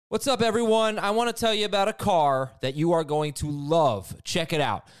What's up, everyone? I want to tell you about a car that you are going to love. Check it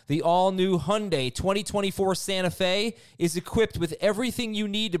out. The all-new Hyundai 2024 Santa Fe is equipped with everything you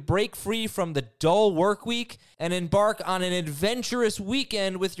need to break free from the dull work week and embark on an adventurous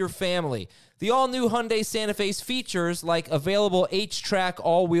weekend with your family. The all-new Hyundai Santa Fe's features like available H-Track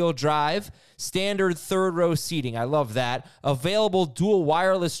all-wheel drive, standard third-row seating, I love that, available dual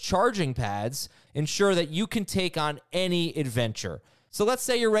wireless charging pads, ensure that you can take on any adventure. So let's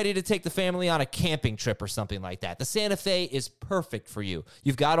say you're ready to take the family on a camping trip or something like that. The Santa Fe is perfect for you.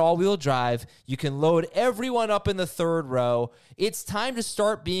 You've got all-wheel drive. You can load everyone up in the third row. It's time to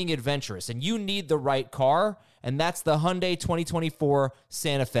start being adventurous, and you need the right car, and that's the Hyundai 2024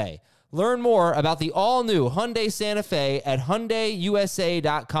 Santa Fe. Learn more about the all-new Hyundai Santa Fe at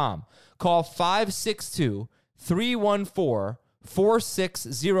HyundaiUSA.com. Call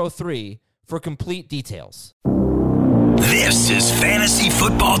 562-314-4603 for complete details. This is Fantasy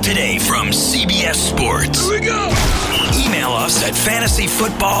Football Today from CBS Sports. Here we go! Email us at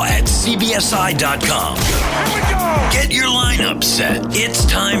fantasyfootball@cbsi.com. Here we go! Get your lineup set. It's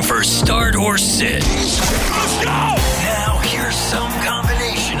time for Start or Sit. Let's go! Now here's some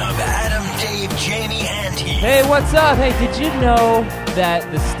combination of Adam, Dave, Jamie, and Heath. Hey, what's up? Hey, did you know that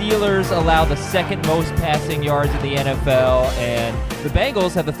the Steelers allow the second most passing yards in the NFL, and the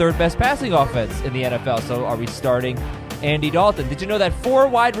Bengals have the third best passing offense in the NFL? So are we starting Andy Dalton? Did you know that 4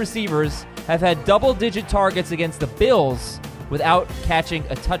 wide receivers have had double-digit targets against the Bills without catching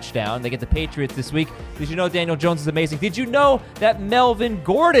a touchdown? They get the Patriots this week. Did you know Daniel Jones is amazing? Did you know that Melvin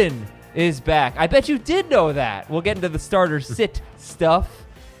Gordon is back? I bet you did know that. We'll get into the starter sit stuff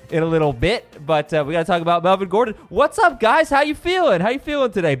in a little bit, but we got to talk about Melvin Gordon. What's up, guys? How you feeling? How you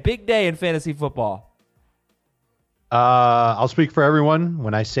feeling today? Big day in fantasy football. I'll speak for everyone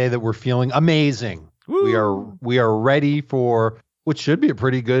when I say that we're feeling amazing. Woo. We are ready for what should be a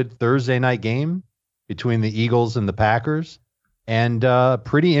pretty good Thursday night game between the Eagles and the Packers, and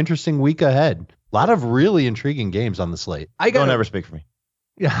pretty interesting week ahead. A lot of really intriguing games on the slate. Don't ever speak for me.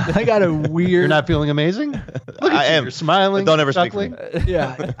 Yeah, I got a weird. You're not feeling amazing? Look at I you. am. You're smiling. Don't ever speak chuckling. for me.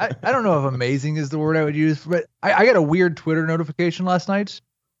 Yeah, I don't know if amazing is the word I would use, but I got a weird Twitter notification last night,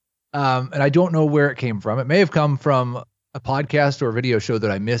 and I don't know where it came from. It may have come from a podcast or a video show that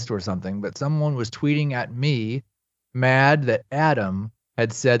I missed or something, but someone was tweeting at me mad that Adam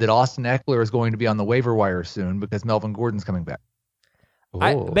had said that Austin Eckler is going to be on the waiver wire soon because Melvin Gordon's coming back.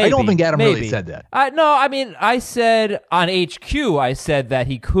 I don't think Adam really said that. No, I mean, I said on HQ, I said that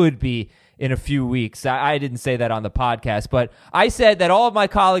he could be in a few weeks. I didn't say that on the podcast, but I said that all of my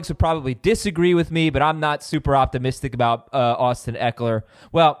colleagues would probably disagree with me, but I'm not super optimistic about Austin Eckler.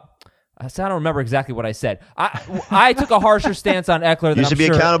 Well, I don't remember exactly what I said. I took a harsher stance on Eckler than You should be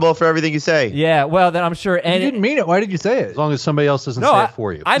accountable for everything you say. Yeah, well, then I'm sure. And you didn't mean it. Why did you say it? As long as somebody else doesn't say it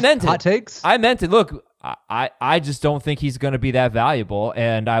for you. I meant it. Hot takes? I meant it. Look, I just don't think he's going to be that valuable,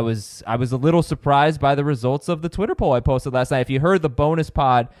 and I was a little surprised by the results of the Twitter poll I posted last night. If you heard the bonus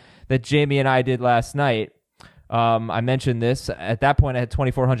pod that Jamie and I did last night, I mentioned this. At that point, I had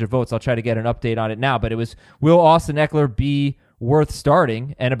 2,400 votes. I'll try to get an update on it now, but it was, will Austin Eckler be worth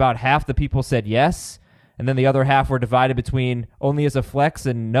starting? And about half the people said yes, and then the other half were divided between only as a flex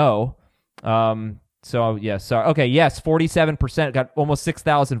and no. So yes, sorry. Okay, yes, 47%, got almost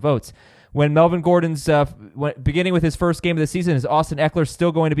 6,000 votes. When Melvin Gordon's beginning with his first game of the season, is Austin Eckler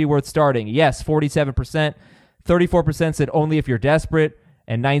still going to be worth starting? Yes, 47%. 34% said only if you're desperate,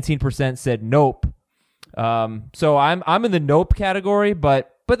 and 19% said nope. So I'm in the nope category,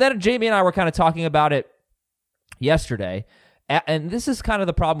 but then Jamie and I were kind of talking about it yesterday. And this is kind of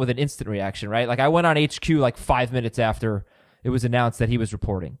the problem with an instant reaction, right? Like I went on HQ like 5 minutes after it was announced that he was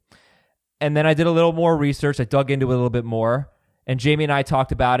reporting. And then I did a little more research. I dug into it a little bit more. And Jamie and I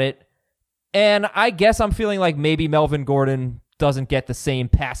talked about it. And I guess I'm feeling like maybe Melvin Gordon doesn't get the same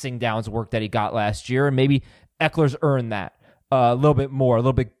passing downs work that he got last year. And maybe Eckler's earned that a little bit more, a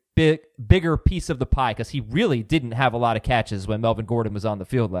little bit bigger piece of the pie, because he really didn't have a lot of catches when Melvin Gordon was on the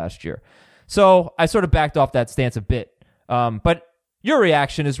field last year. So I sort of backed off that stance a bit. But your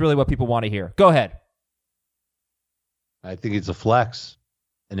reaction is really what people want to hear. Go ahead. I think it's a flex.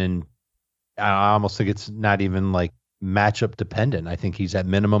 And then I almost think it's not even like matchup dependent. I think he's at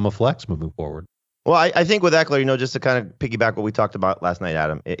minimum a flex moving forward. Well, I think with Eckler, just to kind of piggyback what we talked about last night,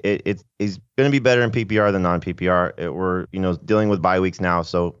 Adam, he's going to be better in PPR than non-PPR. We're, dealing with bye weeks now,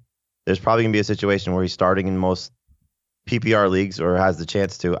 so there's probably going to be a situation where he's starting in most PPR leagues or has the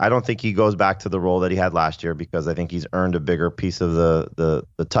chance to. I don't think he goes back to the role that he had last year, because I think he's earned a bigger piece of the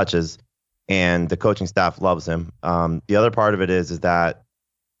touches, and the coaching staff loves him. The other part of it is that,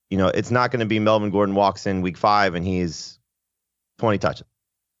 it's not going to be Melvin Gordon walks in week 5 and he's 20 touches.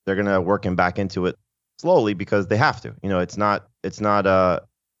 they're going to work him back into it slowly because they have to. It's not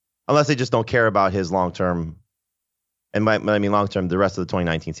unless they just don't care about his long-term, and I mean long-term, the rest of the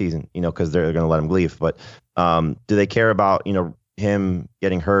 2019 season, because they're going to let him leave. But do they care about, him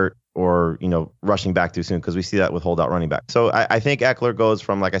getting hurt or, rushing back too soon? Because we see that with holdout running back. So I think Eckler goes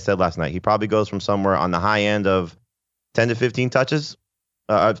from, like I said last night, he probably goes from somewhere on the high end of 10 to 15 touches,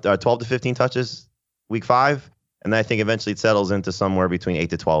 12 to 15 touches week 5. And I think eventually it settles into somewhere between 8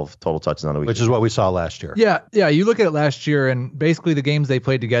 to 12 total touches on a week. Which is what we saw last year. Yeah. You look at it last year, and basically the games they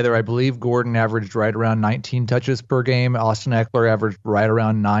played together, I believe Gordon averaged right around 19 touches per game. Austin Eckler averaged right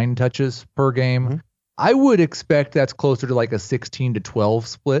around 9 touches per game. Mm-hmm. I would expect that's closer to like a 16 to 12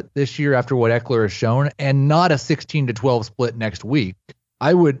 split this year after what Eckler has shown, and not a 16 to 12 split next week.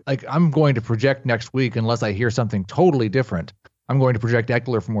 I'm going to project next week, unless I hear something totally different, I'm going to project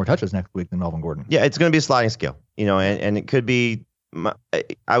Eckler for more touches next week than Melvin Gordon. Yeah, it's going to be a sliding scale, and it could be,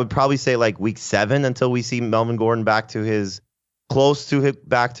 I would probably say like week 7 until we see Melvin Gordon back to his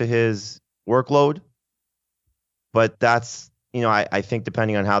workload. But that's, I think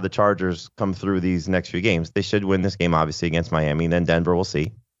depending on how the Chargers come through these next few games, they should win this game, obviously, against Miami. Then Denver, we'll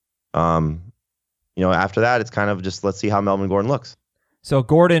see. After that, it's kind of just, let's see how Melvin Gordon looks. So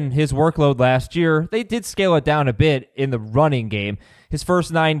Gordon, his workload last year, they did scale it down a bit in the running game. His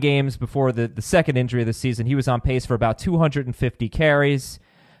first 9 games before the second injury of the season, he was on pace for about 250 carries,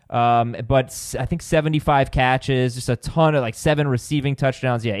 but I think 75 catches, just a ton of 7 receiving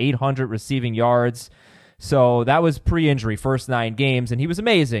touchdowns, 800 receiving yards. So that was pre-injury, first 9 games, and he was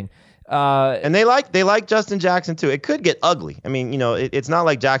amazing. And they like Justin Jackson too. It could get ugly. I mean, it's not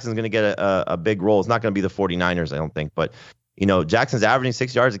like Jackson's going to get a big role. It's not going to be the 49ers, I don't think, but Jackson's averaging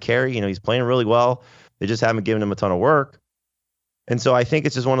 6 yards a carry. He's playing really well. They just haven't given him a ton of work. And so I think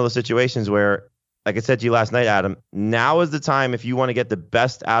it's just one of those situations where, like I said to you last night, Adam, now is the time, if you want to get the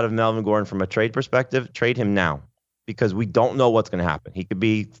best out of Melvin Gordon from a trade perspective, trade him now, because we don't know what's going to happen. He could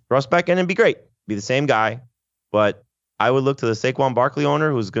be thrust back in and be great, be the same guy. But I would look to the Saquon Barkley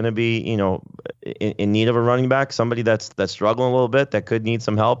owner, who's going to be, in need of a running back, somebody that's struggling a little bit, that could need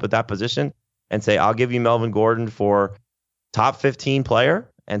some help at that position, and say, I'll give you Melvin Gordon for top 15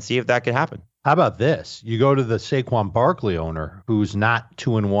 player and see if that can happen. How about this? You go to the Saquon Barkley owner, who's not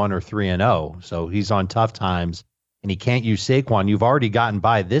 2-1 or 3-0, so he's on tough times, and he can't use Saquon. You've already gotten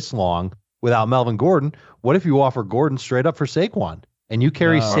by this long without Melvin Gordon. What if you offer Gordon straight up for Saquon, and you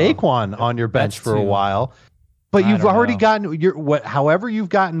carry Saquon on your bench for a while? But you've already gotten however you've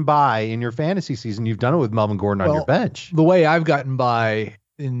gotten by in your fantasy season, you've done it with Melvin Gordon on your bench. The way I've gotten by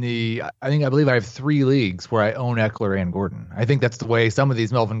I believe I have 3 leagues where I own Eckler and Gordon. I think that's the way some of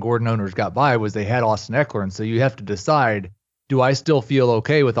these Melvin Gordon owners got by, was they had Austin Eckler. And so you have to decide, do I still feel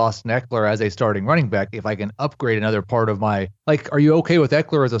okay with Austin Eckler as a starting running back if I can upgrade another part of my, are you okay with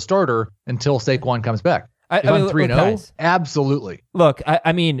Eckler as a starter until Saquon comes back? If I'm 3-0, absolutely. Look,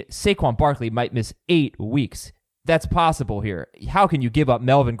 I mean, Saquon Barkley might miss 8 weeks. That's possible here. How can you give up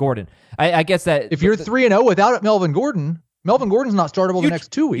Melvin Gordon? I guess that if you're 3-0 without Melvin Gordon's not startable the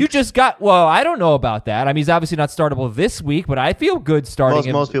next 2 weeks. You just I don't know about that. I mean, he's obviously not startable this week, but I feel good starting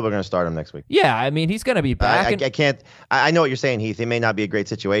him. Most people are going to start him next week. Yeah, I mean, he's going to be back. I know what you're saying, Heath. It may not be a great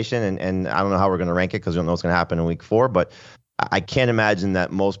situation, and I don't know how we're going to rank it because we don't know what's going to happen in week 4, but I can't imagine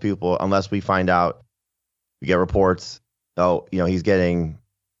that most people, unless we find out, we get reports, he's getting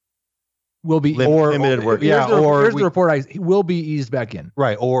limited work. Here's the report. He will be eased back in.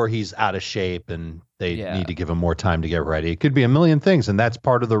 Right, or he's out of shape and they need to give him more time to get ready. It could be a million things, and that's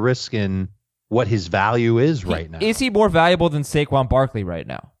part of the risk in what his value is right now. Is he more valuable than Saquon Barkley right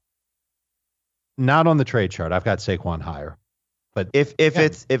now? Not on the trade chart. I've got Saquon higher. But if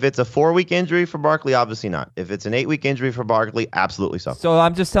it's a 4-week injury for Barkley, obviously not. If it's an 8-week injury for Barkley, absolutely so. So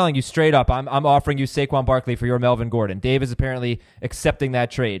I'm just telling you straight up, I'm offering you Saquon Barkley for your Melvin Gordon. Dave is apparently accepting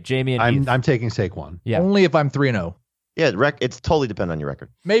that trade. Jamie and Heath. I'm taking Saquon. Yeah. Only if I'm 3-0. Yeah, it's totally dependent on your record.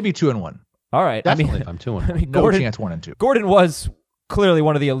 Maybe 2-1. All right. Definitely if I'm 2-1. No chance 1-2. Gordon was clearly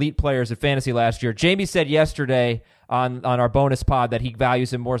one of the elite players at fantasy last year. Jamie said yesterday on our bonus pod that he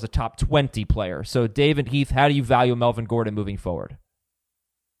values him more as a top 20 player. So Dave and Heath, how do you value Melvin Gordon moving forward?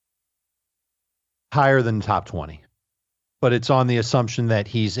 Higher than top 20. But it's on the assumption that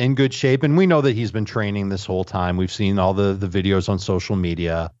he's in good shape, and we know that he's been training this whole time. We've seen all the videos on social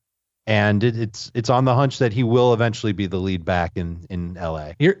media, and it's on the hunch that he will eventually be the lead back in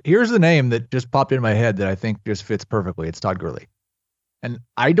LA. Here's the name that just popped in my head that I think just fits perfectly. It's Todd Gurley. And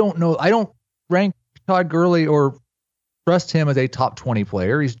I don't rank Todd Gurley or trust him as a top 20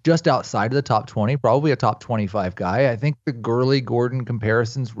 player. He's just outside of the top 20, probably a top 25 guy. I think the Gurley-Gordon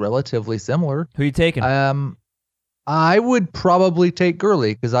comparison's relatively similar. Who are you taking? I'm I would probably take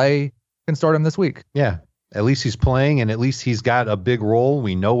Gurley because I can start him this week. Yeah. At least he's playing, and at least he's got a big role.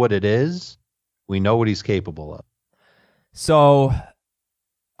 We know what it is. We know what he's capable of. So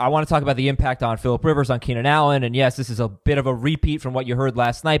I want to talk about the impact on Phillip Rivers, on Keenan Allen. And yes, this is a bit of a repeat from what you heard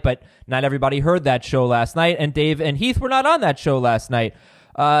last night, but not everybody heard that show last night. And Dave and Heath were not on that show last night.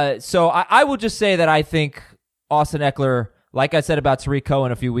 So I will just say that I think Austin Eckler, like I said about Tariq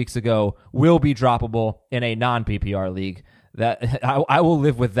Cohen a few weeks ago, will be droppable in a non-PPR league. That I will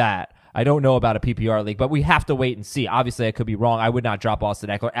live with that. I don't know about a PPR league, but we have to wait and see. Obviously, I could be wrong. I would not drop Austin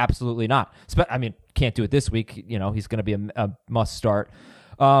Eckler. Absolutely not. I mean, can't do it this week. You know, he's going to be a must start.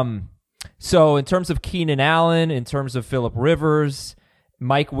 So in terms of Keenan Allen, in terms of Phillip Rivers,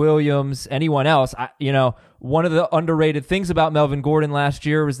 Mike Williams, anyone else, one of the underrated things about Melvin Gordon last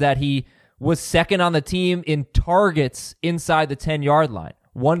year was that he was second on the team in targets inside the 10-yard line.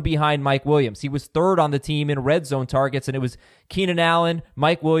 One behind Mike Williams. He was third on the team in red zone targets, and it was Keenan Allen,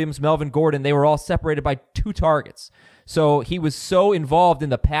 Mike Williams, Melvin Gordon. They were all separated by 2 targets. So he was so involved in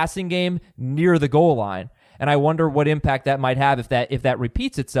the passing game near the goal line, and I wonder what impact that might have if that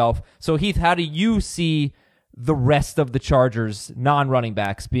repeats itself. So Heath, how do you see the rest of the Chargers non-running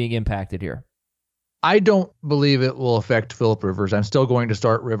backs being impacted here? I don't believe it will affect Phillip Rivers. I'm still going to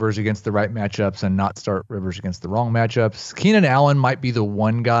start Rivers against the right matchups and not start Rivers against the wrong matchups. Keenan Allen might be the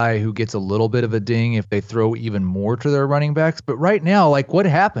one guy who gets a little bit of a ding if they throw even more to their running backs. But right now, like what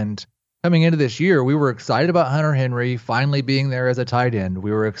happened coming into this year, we were excited about Hunter Henry finally being there as a tight end. We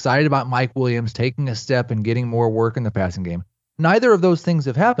were excited about Mike Williams taking a step and getting more work in the passing game. Neither of those things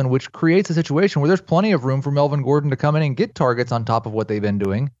have happened, which creates a situation where there's plenty of room for Melvin Gordon to come in and get targets on top of what they've been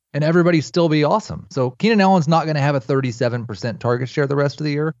doing, and everybody still be awesome. So Keenan Allen's not going to have a 37% target share the rest of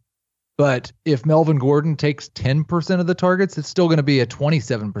the year. But if Melvin Gordon takes 10% of the targets, it's still going to be a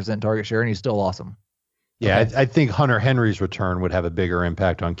 27% target share, and he's still awesome. Yeah, Okay. I think Hunter Henry's return would have a bigger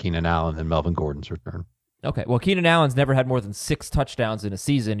impact on Keenan Allen than Melvin Gordon's return. Okay, well, Keenan Allen's never had more than 6 touchdowns in a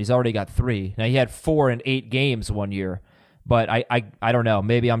season. He's already got 3. Now, he had 4 in 8 games one year, but I don't know.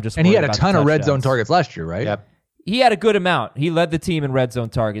 Maybe I'm just And he had a worried ton about of the red zone touchdowns. targets last year, right? Yep. He had a good amount. He led the team in red zone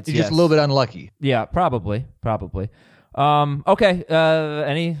targets. He's yes. just a little bit unlucky. Yeah, probably. Okay.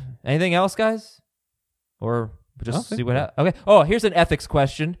 Anything else, guys? Or just see what happens? Okay. Oh, here's an ethics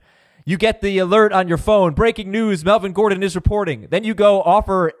question. You get the alert on your phone. Breaking news, Melvin Gordon is reporting. Then you go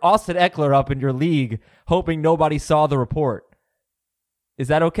offer Austin Eckler up in your league, hoping nobody saw the report. Is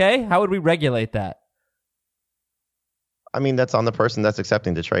that okay? How would we regulate that? I mean, that's on the person that's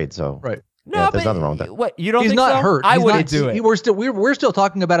accepting the trade. So Right. No, yeah, but there's nothing wrong with that. What, you don't He's think not so? hurt. I He's wouldn't not, do it. We're still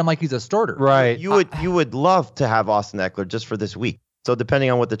talking about him like he's a starter. Right. You would love to have Austin Eckler just for this week. So depending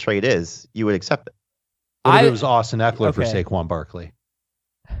on what the trade is, you would accept it. What if it was Austin Eckler for Okay. Saquon Barkley?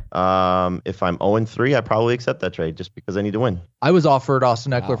 If I'm 0-3, I probably accept that trade just because I need to win. I was offered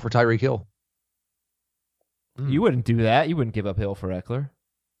Austin Eckler Wow. for Tyreek Hill. You wouldn't do that. You wouldn't give up Hill for Eckler.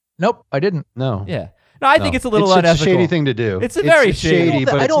 Nope, I didn't. No. Yeah. No, I think No. it's a little It's unethical. a shady thing to do. It's a very shady. shady,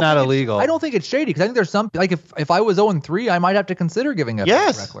 but I it's don't not think illegal. I don't think it's shady because I think there's some like if I was 0-3, I might have to consider giving up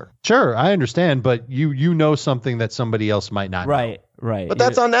Yes. Eckler. Sure, I understand, but you know something that somebody else might not know. Right. But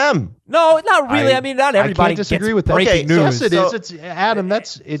that's on them. No, not really. I mean, not everybody I can't disagree gets with that. breaking Okay, so- news. Yes, it So- is. It's Adam.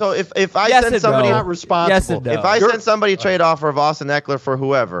 That's it's, So if I Yes send and somebody no. not responsible. Yes and no. if I You're- send somebody a trade offer of Austin Eckler for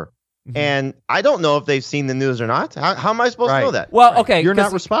whoever, and I don't know if they've seen the news or not, how am I supposed to know that? Well, okay. you're not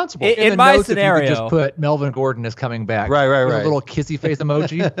 'cause responsible. it- In In the my notes, if you could scenario, just put Melvin Gordon is coming back. Right. With a little kissy face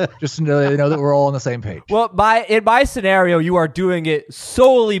emoji, just to know that we're all on the same page. well, in my scenario, you are doing it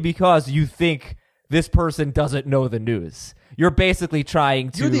solely because you think this person doesn't know the news. You're basically trying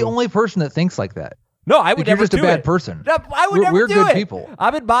to. You're the only person that thinks like that. No, I would Like, you're never just a do bad it. person. No, I would never We're do good it. people.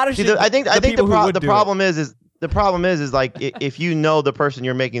 I'm admonishing. See, I think the people who would do it. problem is the problem is like if you know the person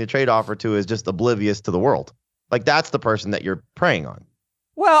you're making the trade offer to is just oblivious to the world, like that's the person that you're preying on.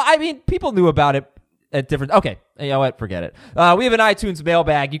 Well, I mean, people knew about it at different. Okay, you know what? Forget it. We have an iTunes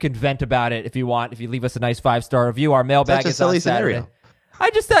mailbag. You can vent about it if you want. If you leave us a nice 5-star review, our mailbag Such a is on silly Saturday. scenario.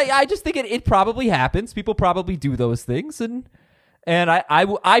 I just think it probably happens. People probably do those things, and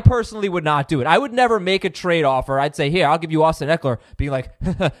I personally would not do it. I would never make a trade offer. I'd say, here, I'll give you Austin Eckler, being like,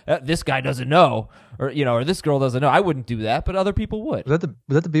 this guy doesn't know, or this girl doesn't know. I wouldn't do that, but other people would. Was that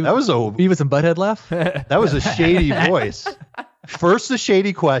the Beavis, That was a- Beavis and Butthead laugh? That was a shady voice. First the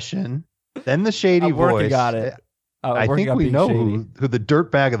shady question, then the shady I'm working voice. on it. I working think on we being know shady. who the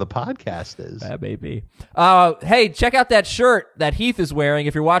dirtbag of the podcast is. That may be. Hey, check out that shirt that Heath is wearing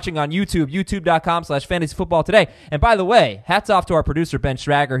if you're watching on YouTube, youtube.com/fantasyfootball today. And by the way, hats off to our producer, Ben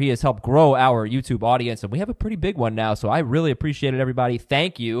Schrager. He has helped grow our YouTube audience, and we have a pretty big one now, so I really appreciate it, everybody.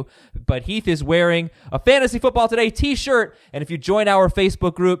 Thank you. But Heath is wearing a Fantasy Football Today t-shirt, and if you join our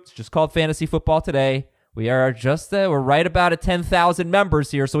Facebook group, it's just called Fantasy Football Today. We are we're right about at 10,000 members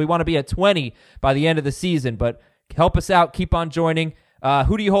here, so we want to be at 20 by the end of the season, but help us out. Keep on joining.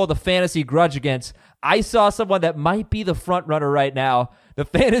 Who do you hold a fantasy grudge against? I saw someone that might be the front runner right now. The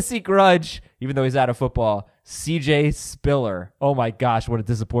fantasy grudge, even though he's out of football, CJ Spiller. Oh my gosh, what a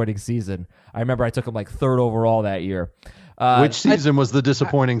disappointing season. I remember I took him like third overall that year. Which season was the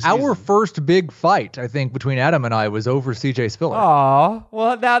disappointing season? Our first big fight, I think, between Adam and I was over CJ Spiller. Aw,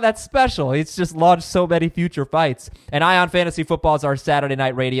 well, now that's special. He's just launched so many future fights. And Eye on Fantasy Football is our Saturday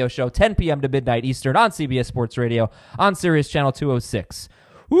night radio show, 10 p.m. to midnight Eastern on CBS Sports Radio on Sirius Channel 206.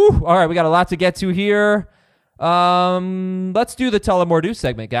 Whew, all right, we got a lot to get to here. Let's do the Tullamore Do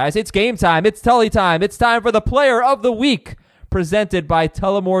segment, guys. It's game time. It's Tully time. It's time for the Player of the Week, presented by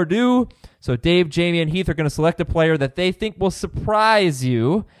Tullamore Do. So Dave, Jamie, and Heath are going to select a player that they think will surprise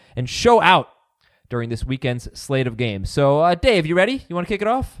you and show out during this weekend's slate of games. So, Dave, you ready? You want to kick it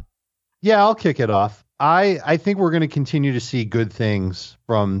off? Yeah, I'll kick it off. I think we're going to continue to see good things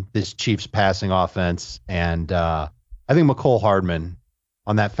from this Chiefs passing offense. And I think McCole Hardman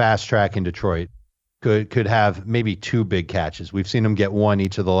on that fast track in Detroit could have maybe two big catches. We've seen him get one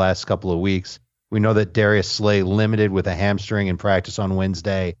each of the last couple of weeks. We know that Darius Slay limited with a hamstring in practice on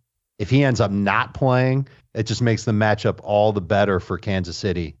Wednesday. If he ends up not playing, it just makes the matchup all the better for Kansas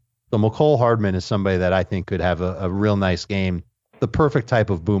City. So McCole Hardman is somebody that I think could have a real nice game. The perfect type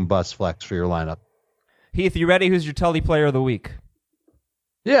of boom-bust flex for your lineup. Heath, you ready? Who's your Tully Player of the Week?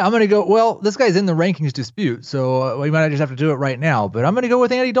 Yeah, I'm going to go. Well, this guy's in the rankings dispute, so we might just have to do it right now. But I'm going to go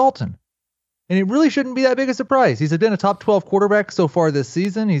with Andy Dalton. And it really shouldn't be that big a surprise. He's been a top 12 quarterback so far this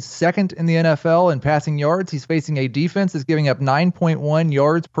season. He's second in the NFL in passing yards. He's facing a defense that's giving up 9.1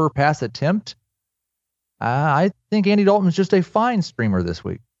 yards per pass attempt. I think Andy Dalton's just a fine streamer this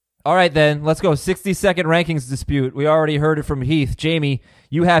week. All right, then. Let's go. 60-second rankings dispute. We already heard it from Heath. Jamie,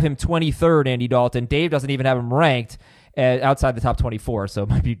 you have him 23rd, Andy Dalton. Dave doesn't even have him ranked outside the top 24, so it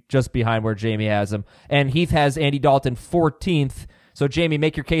might be just behind where Jamie has him. And Heath has Andy Dalton 14th. So, Jamie,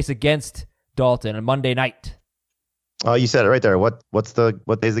 make your case against Dalton on Monday night. Oh, you said it right there. What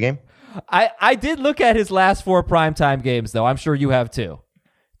day's the game? I did look at his last 4 primetime games, though. I'm sure you have too.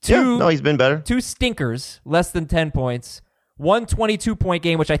 No, he's been better. 2 stinkers, less than 10 points. 1 22-point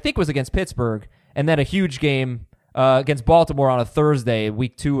game, which I think was against Pittsburgh, and then a huge game against Baltimore on a Thursday,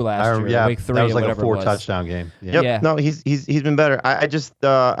 week 2 last year. Yeah, week 3, that was like a whatever it was. 4-touchdown game. Yep. Yeah. No, he's been better. I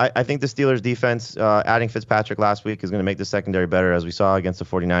think the Steelers defense, adding Fitzpatrick last week, is going to make the secondary better, as we saw against the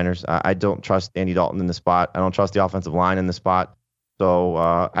 49ers. I don't trust Andy Dalton in the spot. I don't trust the offensive line in the spot. So,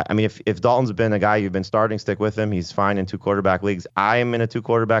 I mean, if Dalton's been a guy you've been starting, stick with him. He's fine in 2 quarterback leagues. I am in a 2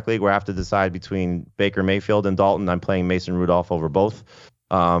 quarterback league where I have to decide between Baker Mayfield and Dalton. I'm playing Mason Rudolph over both.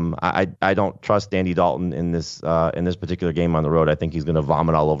 I don't trust Andy Dalton in this particular game on the road. I think he's going to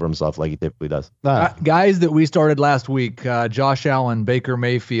vomit all over himself like he typically does. Guys that we started last week, Josh Allen, Baker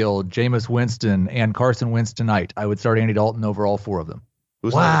Mayfield, Jameis Winston, and Carson Wentz tonight. I would start Andy Dalton over all 4 of them.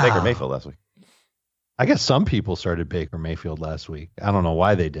 Who started Baker Mayfield last week? I guess some people started Baker Mayfield last week. I don't know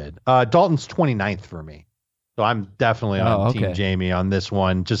why they did. Dalton's 29th for me. So I'm definitely on Team Jamie on this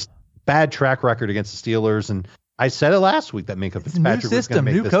one. Just bad track record against the Steelers. And I said it last week that Minka Fitzpatrick new system,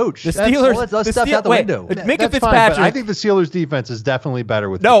 was new this. coach. The Steelers, That's stuff out the window. Minka That's fine, Fitzpatrick. but I think the Steelers defense is definitely better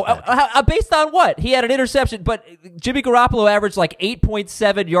with No, Fitzpatrick. based on what? He had an interception, but Jimmy Garoppolo averaged like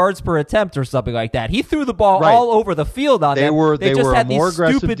 8.7 yards per attempt or something like that. He threw the ball all over the field on them. They just were had a more these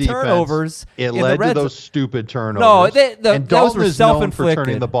aggressive stupid defense. turnovers. It in led the red to those zone. stupid turnovers. No, and those Dalton were is known for self-inflicted.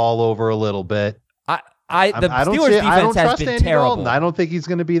 turning the ball over a little bit. The I Steelers defense has been Andy terrible. Dalton. I don't think he's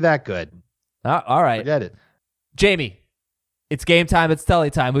going to be that good. All right. Forget it. Jamie, it's game time. It's Tully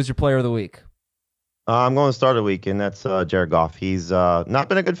time. Who's your player of the week? I'm going to start a week, and that's Jared Goff. He's not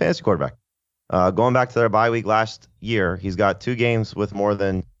been a good fantasy quarterback. Going back to their bye week last year, he's got 2 games with more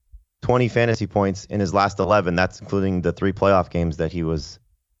than 20 fantasy points in his last 11. That's including the 3 playoff games that he was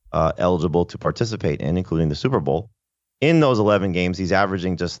eligible to participate in, including the Super Bowl. In those 11 games, he's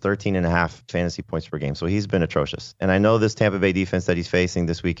averaging just 13.5 fantasy points per game. So he's been atrocious. And I know this Tampa Bay defense that he's facing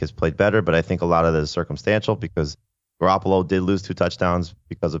this week has played better, but I think a lot of that is circumstantial because Garoppolo did lose 2 touchdowns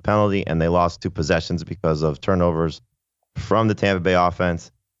because of penalty, and they lost 2 possessions because of turnovers from the Tampa Bay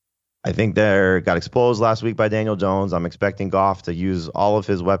offense. I think they got exposed last week by Daniel Jones. I'm expecting Goff to use all of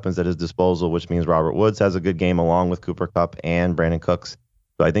his weapons at his disposal, which means Robert Woods has a good game along with Cooper Kupp and Brandon Cooks.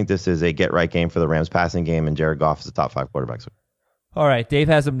 So I think this is a get-right game for the Rams passing game, and Jared Goff is the top 5 quarterbacks. All right, Dave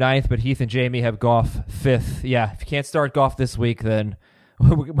has him 9th, but Heath and Jamie have Goff 5th. Yeah, if you can't start Goff this week, then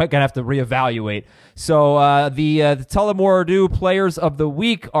we're going to have to reevaluate. So the Tullamore Dew players of the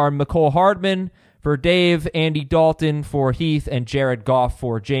week are McCole Hardman for Dave, Andy Dalton for Heath, and Jared Goff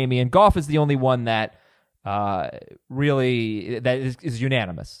for Jamie. And Goff is the only one that really that is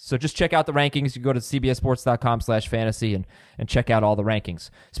unanimous. So just check out the rankings. You go to cbssports.com/fantasy and check out all the rankings.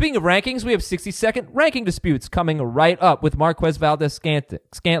 Speaking of rankings, we have 60-second ranking disputes coming right up with Marquez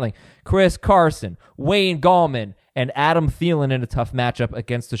Valdes-Scantling, Chris Carson, Wayne Gallman, and Adam Thielen in a tough matchup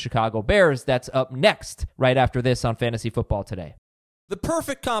against the Chicago Bears. That's up next, right after this on Fantasy Football Today. The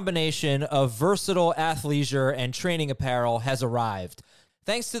perfect combination of versatile athleisure and training apparel has arrived.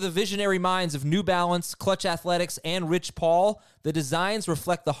 Thanks to the visionary minds of New Balance, Clutch Athletics, and Rich Paul, the designs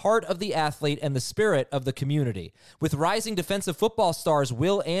reflect the heart of the athlete and the spirit of the community. With rising defensive football stars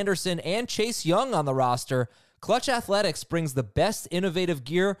Will Anderson and Chase Young on the roster, Clutch Athletics brings the best innovative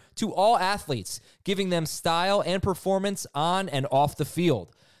gear to all athletes, giving them style and performance on and off the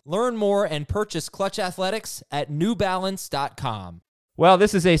field. Learn more and purchase Clutch Athletics at newbalance.com. Well,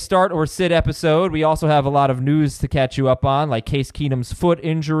 this is a start or sit episode. We also have a lot of news to catch you up on, like Case Keenum's foot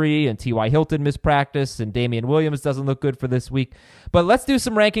injury and T.Y. Hilton mispractice, and Damian Williams doesn't look good for this week. But let's do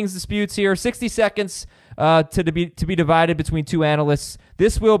some rankings disputes here. 60 seconds to be divided between two analysts.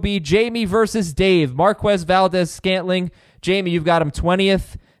 This will be Jamie versus Dave. Marquez Valdes-Scantling. Jamie, you've got him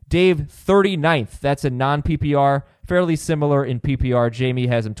 20th. Dave, 39th. That's a non-PPR. Fairly similar in PPR. Jamie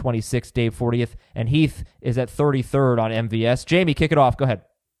has him 26th, Dave 40th, and Heath is at 33rd on MVS. Jamie, kick it off. Go ahead.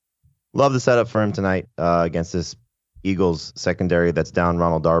 Love the setup for him tonight against this Eagles secondary that's down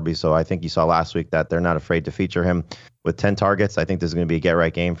Ronald Darby. So I think you saw last week that they're not afraid to feature him with 10 targets. I think this is going to be a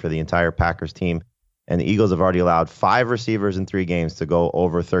get-right game for the entire Packers team. And the Eagles have already allowed 5 receivers in 3 games to go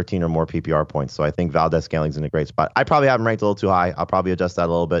over 13 or more PPR points. So I think Valdes-Scantling's in a great spot. I probably have him ranked a little too high. I'll probably adjust that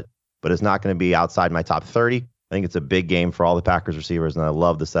a little bit, but it's not going to be outside my top 30. I think it's a big game for all the Packers receivers, and I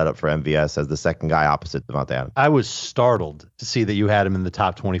love the setup for MVS as the second guy opposite Devontae Adams. I was startled to see that you had him in the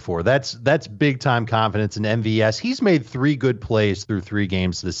top 24. That's big-time confidence in MVS. He's made 3 good plays through 3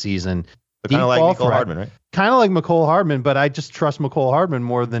 games this season. Kind of like McCole Hardman, right? Kind of like McCole Hardman, but I just trust McCole Hardman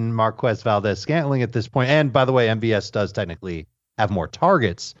more than Marquez Valdes-Scantling at this point. And by the way, MVS does technically have more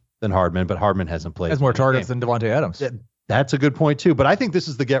targets than Hardman, but Hardman hasn't played. Has more targets than Devontae Adams. That's a good point, too. But I think this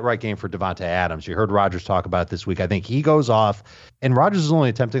is the get-right game for Devontae Adams. You heard Rodgers talk about it this week. I think he goes off, and Rodgers is only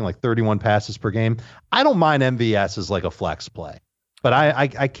attempting like 31 passes per game. I don't mind MVS as like a flex play, but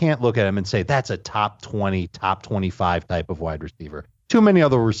I can't look at him and say that's a top 20, top 25 type of wide receiver. Too many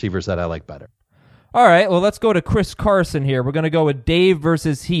other receivers that I like better. All right, well, let's go to Chris Carson here. We're going to go with Dave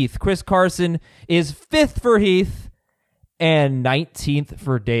versus Heath. Chris Carson is 5th for Heath and 19th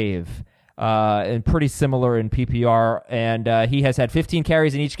for Dave. And pretty similar in PPR, and he has had 15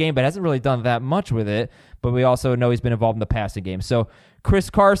 carries in each game, but hasn't really done that much with it. But we also know he's been involved in the passing game. So, Chris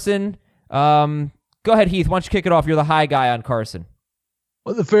Carson, go ahead, Heath. Why don't you kick it off? You're the high guy on Carson.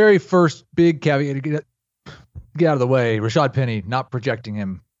 Well, the very first big caveat to get out of the way, Rashad Penny, not projecting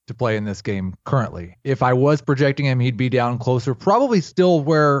him to play in this game currently. If I was projecting him, he'd be down closer, probably still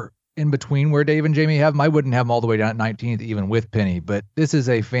where in between where Dave and Jamie have him. I wouldn't have him all the way down at 19th, even with Penny. But this is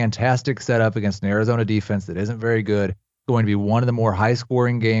a fantastic setup against an Arizona defense that isn't very good. Going to be one of the more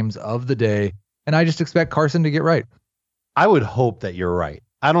high-scoring games of the day. And I just expect Carson to get right. I would hope that you're right.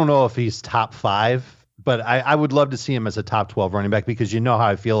 I don't know if he's top 5, but I would love to see him as a top 12 running back because you know how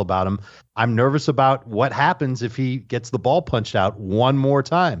I feel about him. I'm nervous about what happens if he gets the ball punched out one more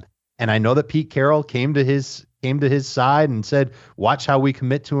time. And I know that Pete Carroll came to his side and said, watch how we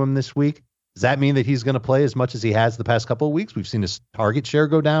commit to him this week. Does that mean that he's going to play as much as he has the past couple of weeks? We've seen his target share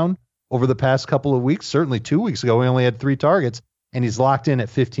go down over the past couple of weeks. Certainly 2 weeks ago, he only had 3 targets, and he's locked in at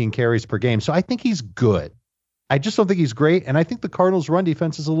 15 carries per game. So I think he's good. I just don't think he's great, and I think the Cardinals' run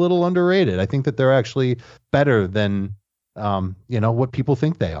defense is a little underrated. I think that they're actually better than what people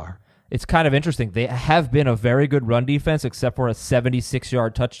think they are. It's kind of interesting. They have been a very good run defense, except for a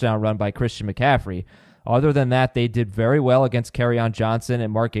 76-yard touchdown run by Christian McCaffrey. Other than that, they did very well against Kerryon Johnson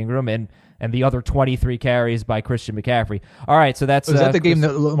and Mark Ingram and the other 23 carries by Christian McCaffrey. All right, so that's... Was that the game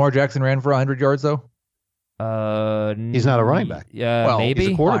that Lamar Jackson ran for 100 yards, though? He's not a running back. Well, maybe.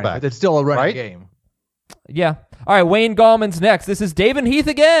 He's a quarterback. Fine, but it's still a running right? game. Yeah. All right, Wayne Gallman's next. This is Dave and Heath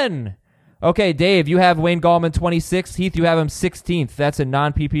again. Okay, Dave, you have Wayne Gallman 26th. Heath, you have him 16th. That's in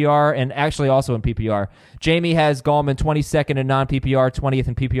non-PPR and actually also in PPR. Jamie has Gallman 22nd in non-PPR, 20th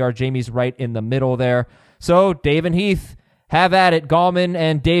in PPR. Jamie's right in the middle there. So Dave and Heath, have at it. Gallman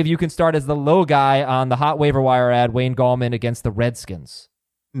and Dave, you can start as the low guy on the hot waiver wire ad, Wayne Gallman against the Redskins.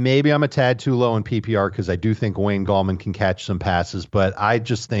 Maybe I'm a tad too low in PPR because I do think Wayne Gallman can catch some passes, but I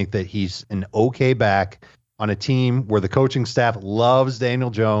just think that he's an okay back on a team where the coaching staff loves Daniel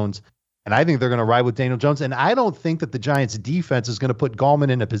Jones, and I think they're going to ride with Daniel Jones. And I don't think that the Giants' defense is going to put Gallman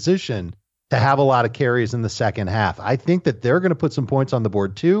in a position to have a lot of carries in the second half. I think that they're going to put some points on the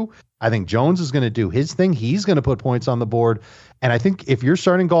board too. I think Jones is going to do his thing. He's going to put points on the board. And I think if you're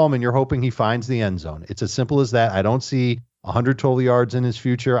starting Gallman, you're hoping he finds the end zone. It's as simple as that. I don't see 100 total yards in his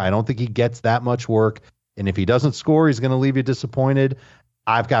future. I don't think he gets that much work. And if he doesn't score, he's going to leave you disappointed.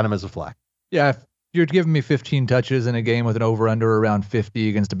 I've got him as a flex. Yeah, if you're giving me 15 touches in a game with an over-under around 50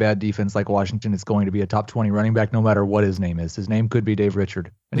 against a bad defense like Washington, it's going to be a top 20 running back no matter what his name is. His name could be Dave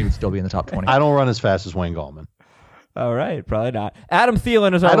Richard, and he would still be in the top 20. I don't run as fast as Wayne Gallman. All right, probably not. Adam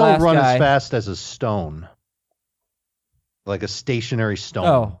Thielen is our I don't last run guy. as fast as a stone, like a stationary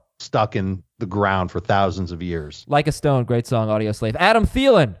stone stuck in the ground for thousands of years. Like a Stone, great song, Audio Slave. Adam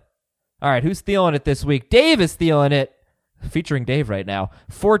Thielen. All right, who's stealing it this week? Dave is stealing it, featuring Dave right now.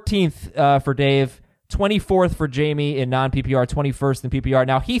 14th for Dave, 24th for Jamie in non-PPR, 21st in PPR.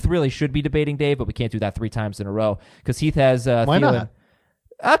 Now, Heath really should be debating Dave, but we can't do that 3 times in a row because Heath has Why Thielen. not?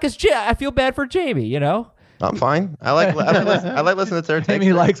 Because I feel bad for Jamie, you know? I'm fine. I like listening to their takes.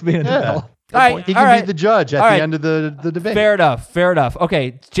 Jamie likes being in the middle. All right, He all can right. be the judge at All the right. end of the debate. Fair enough.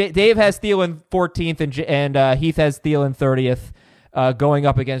 Okay, Dave has Thielen 14th, and Heath has Thielen 30th, going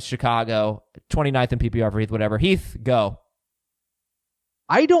up against Chicago. 29th in PPR for Heath, whatever. Heath, go.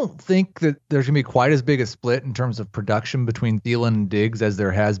 I don't think that there's going to be quite as big a split in terms of production between Thielen and Diggs as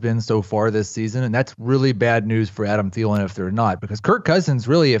there has been so far this season. And that's really bad news for Adam Thielen if they're not, because Kirk Cousins,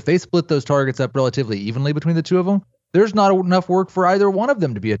 really, if they split those targets up relatively evenly between the two of them, there's not enough work for either one of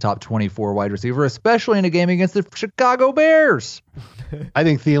them to be a top 24 wide receiver, especially in a game against the Chicago Bears. I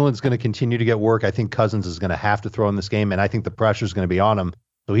think Thielen's going to continue to get work. I think Cousins is going to have to throw in this game, and I think the pressure is going to be on him.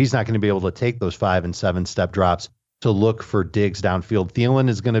 So he's not going to be able to take those 5 and 7 step drops to look for Diggs downfield. Thielen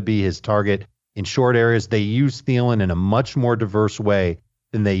is going to be his target in short areas. They use Thielen in a much more diverse way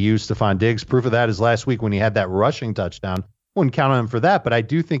than they use Stephon Diggs. Proof of that is last week when he had that rushing touchdown. Wouldn't count on him for that, but I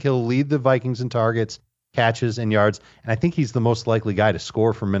do think he'll lead the Vikings in targets, catches, and yards. And I think he's the most likely guy to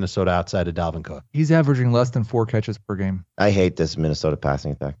score for Minnesota outside of Dalvin Cook. He's averaging less than 4 catches per game. I hate this Minnesota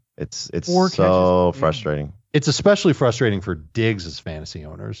passing attack. It's 4 so catches. frustrating. It's especially frustrating for Diggs as fantasy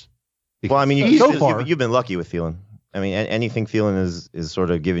owners. Well, I mean, So far. you've been lucky with Thielen. I mean, anything Thielen is sort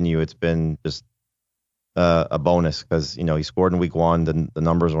of giving you, it's been just a bonus because, you know, he scored in week 1, then the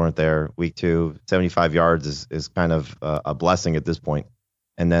numbers weren't there. Week 2, 75 yards is kind of a blessing at this point.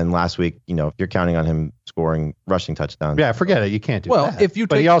 And then last week, you know, if you're counting on him scoring rushing touchdowns. Yeah, forget it. You can't do Well, that. if you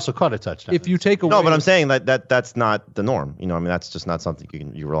but take- he also caught a touchdown. If you take away No, but I'm saying that's not the norm. You know, I mean, that's just not something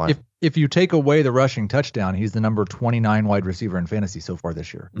you rely on. if you take away the rushing touchdown, he's the number 29 wide receiver in fantasy so far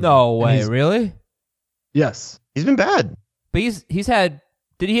this year. No way, he's- really? Yes. He's been bad. But he's had.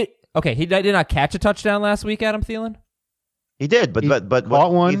 Did he? Okay, he did not catch a touchdown last week, Adam Thielen. He did, but He what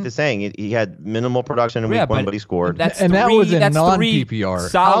caught one. Keith is saying, he had minimal production in week Yeah, 1, but but he scored. That's And that three, was in that's non-PPR. 3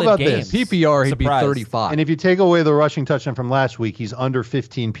 solid How about games. this? PPR, he'd be Surprised. 35. And if you take away the rushing touchdown from last week, he's under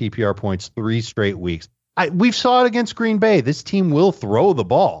 15 PPR points 3 straight weeks. We saw it against Green Bay. This team will throw the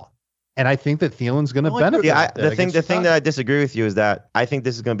ball. And I think that Thielen's going to benefit. Yeah, with that the thing against that Chicago. I disagree with you is that I think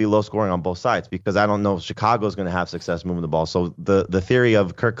this is going to be low scoring on both sides because I don't know if Chicago is going to have success moving the ball. So the theory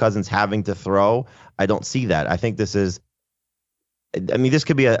of Kirk Cousins having to throw, I don't see that. I think this is. I mean, this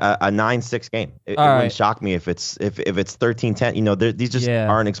could be a 9-6 game. It All wouldn't right. shock me if it's 13-10. You know, these just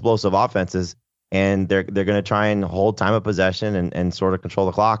aren't explosive offenses, and they're going to try and hold time of possession and sort of control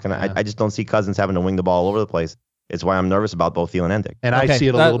the clock. And I just don't see Cousins having to wing the ball all over the place. It's why I'm nervous about both Thielen and Diggs. And Okay, I see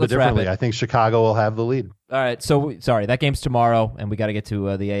it a little bit let's wrap differently. it. I think Chicago will have the lead. All right, so sorry, that game's tomorrow, and we got to get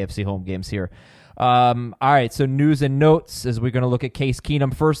to the AFC home games here. All right, so news and notes as we're going to look at Case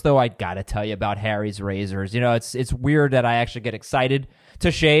Keenum. First, though, I got to tell you about Harry's razors. You know, it's weird that I actually get excited to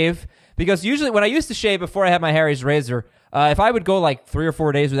shave because usually when I used to shave before I had my Harry's razor, if I would go like 3 or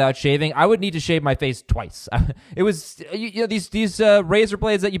 4 days without shaving, I would need to shave my face twice. It was, you know, these razor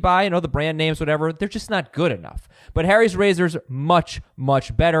blades that you buy, you know, the brand names, whatever, they're just not good enough. But Harry's razors, much,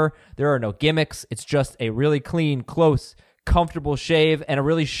 much better. There are no gimmicks. It's just a really clean, close, comfortable shave and a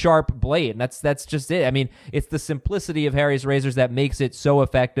really sharp blade. And that's just it. I mean, it's the simplicity of Harry's razors that makes it so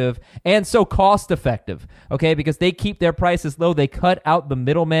effective and so cost effective. Okay, because they keep their prices low. They cut out the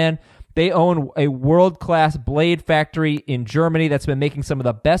middleman. They own a world-class blade factory in Germany that's been making some of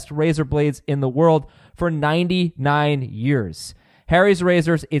the best razor blades in the world for 99 years. Harry's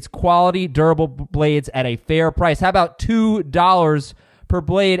Razors, it's quality, durable blades at a fair price. How about $2 per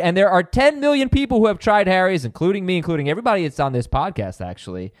blade? And there are 10 million people who have tried Harry's, including me, including everybody that's on this podcast,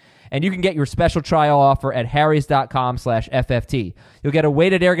 actually. And you can get your special trial offer at harrys.com/FFT. You'll get a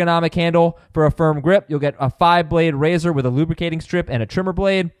weighted ergonomic handle for a firm grip. You'll get a 5-blade razor with a lubricating strip and a trimmer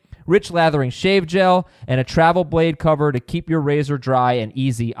blade, rich lathering shave gel, and a travel blade cover to keep your razor dry and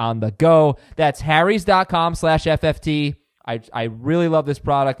easy on the go. That's harrys.com/FFT. I really love this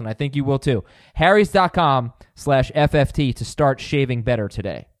product, and I think you will too. harrys.com/FFT to start shaving better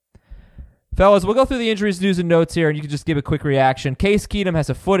today. Fellas, we'll go through the injuries, news, and notes here, and you can just give a quick reaction. Case Keenum has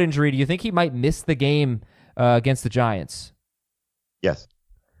a foot injury. Do you think he might miss the game against the Giants? Yes.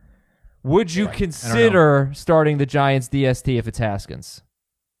 Would you consider starting the Giants DST if it's Haskins?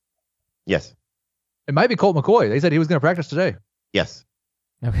 Yes. It might be Colt McCoy. They said he was going to practice today. Yes.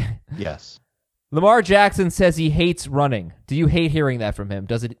 Okay. Yes. Lamar Jackson says he hates running. Do you hate hearing that from him?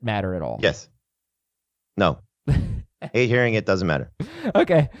 Does it matter at all? Yes. No. Hate hearing it, doesn't matter.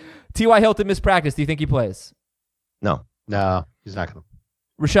 Okay. T.Y. Hilton missed practice. Do you think he plays? No. No, he's not going to.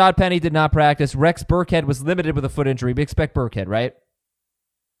 Rashad Penny did not practice. Rex Burkhead was limited with a foot injury. We expect Burkhead, right?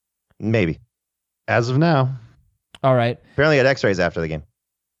 Maybe. As of now. All right. Apparently had x-rays after the game.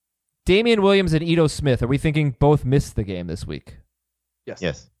 Damian Williams and Ito Smith, are we thinking both missed the game this week?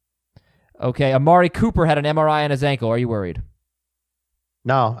 Yes. Okay. Amari Cooper had an MRI on his ankle. Are you worried?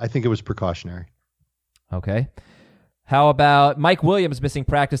 No, I think it was precautionary. Okay. How about Mike Williams missing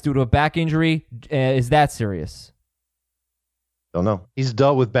practice due to a back injury? Is that serious? Don't know. He's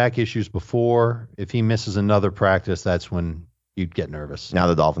dealt with back issues before. If he misses another practice, that's when you'd get nervous. Now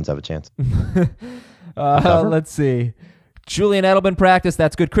the Dolphins have a chance. Let's see. Julian Edelman practiced.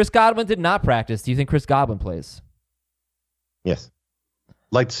 That's good. Chris Godwin did not practice. Do you think Chris Godwin plays? Yes.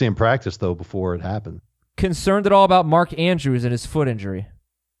 Like to see him practice, though, before it happened. Concerned at all about Mark Andrews and his foot injury?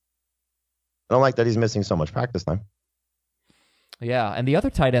 I don't like that he's missing so much practice time. Yeah, and the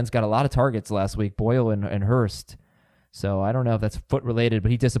other tight ends got a lot of targets last week, Boyle and Hurst. So I don't know if that's foot-related, but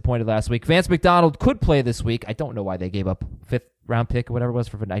he disappointed last week. Vance McDonald could play this week. I don't know why they gave up 5th-round pick or whatever it was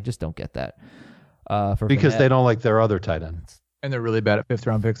for Fournette. I just don't get that. Because they don't like their other tight ends. And they're really bad at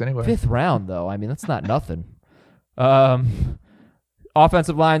 5th-round picks anyway. 5th round, though. I mean, that's not nothing.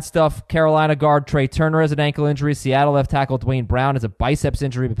 Offensive line stuff. Carolina guard Trey Turner has an ankle injury. Seattle left tackle Dwayne Brown has a biceps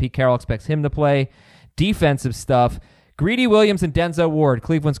injury, but Pete Carroll expects him to play. Defensive stuff. Greedy Williams and Denzel Ward,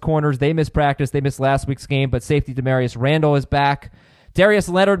 Cleveland's corners, they missed practice. They missed last week's game, but safety Demarius Randall is back. Darius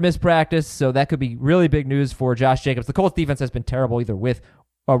Leonard missed practice, so that could be really big news for Josh Jacobs. The Colts defense has been terrible either with,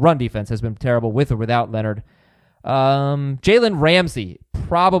 run defense has been terrible with or without Leonard. Jalen Ramsey,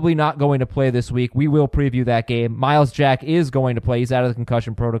 probably not going to play this week. We will preview that game. Miles Jack is going to play. He's out of the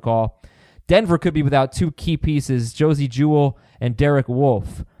concussion protocol. Denver could be without 2 key pieces, Josie Jewell and Derek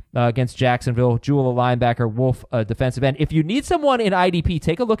Wolfe. Against Jacksonville. Jewell, a linebacker, Wolf, a defensive end. If you need someone in IDP,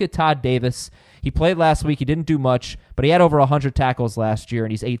 take a look at Todd Davis. He played last week. He didn't do much, but he had over 100 tackles last year,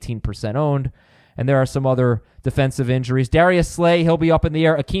 and he's 18% owned. And there are some other defensive injuries. Darius Slay, he'll be up in the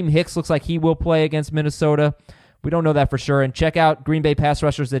air. Akeem Hicks looks like he will play against Minnesota. We don't know that for sure. And check out Green Bay pass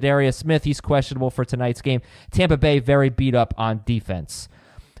rushers Zadarius Smith. He's questionable for tonight's game. Tampa Bay very beat up on defense.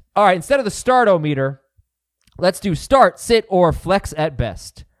 All right, instead of the start-o-meter, let's do start, sit, or flex at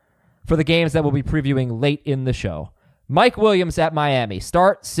best for the games that we'll be previewing late in the show. Mike Williams at Miami.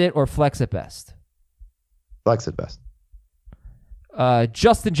 Start, sit, or flex at best? Flex at best.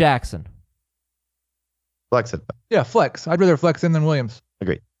 Justin Jackson. Flex at best. Yeah, flex. I'd rather flex him than Williams.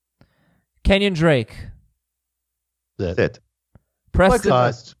 Agreed. Kenyon Drake. Sit. Flex Preston. at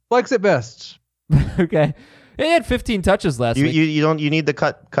best. Flex at best. Okay. He had 15 touches last week. You need the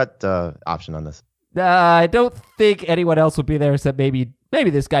cut option on this. I don't think anyone else would be there except maybe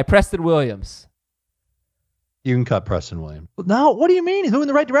this guy, Preston Williams. You can cut Preston Williams. No, what do you mean? He's moving in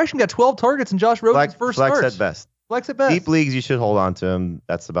the right direction. Got 12 targets in Josh Rosen's first flex start. at best. Flex at best. Deep leagues, you should hold on to him.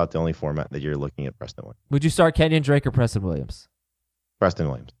 That's about the only format that you're looking at Preston Williams. Would you start Kenyon Drake or Preston Williams? Preston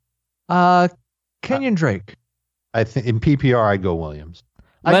Williams. Kenyon Drake. I think in PPR, I'd go Williams.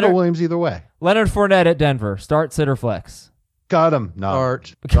 I'd Leonard- go Williams either way. Leonard Fournette at Denver. Start, sit, or flex? Got him. No.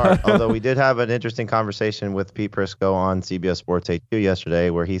 Start. Although we did have an interesting conversation with Pete Prisco on CBS Sports 82 yesterday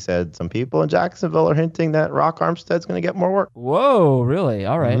where he said some people in Jacksonville are hinting that Rock Armstead's going to get more work. Whoa, really?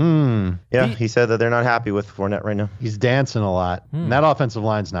 All right. Yeah, he said that they're not happy with Fournette right now. He's dancing a lot. And that offensive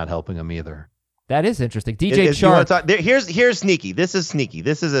line's not helping him either. That is interesting. DJ You wanna Chark. talk- here's sneaky. This is sneaky.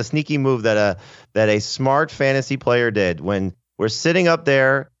 This is a sneaky move that a smart fantasy player did when we're sitting up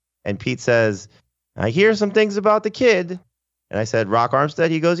there And Pete says, I hear some things about the kid. And I said, Rock Armstead?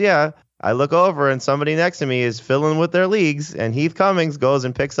 He goes, yeah. I look over and somebody next to me is filling with their leagues, and Heath Cummings goes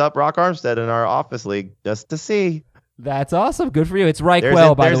and picks up Rock Armstead in our office league just to see. That's awesome. Good for you. It's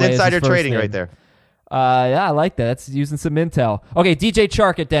Reichwell, by the way. There's insider trading right there. Yeah, I like that. That's using some intel. Okay, DJ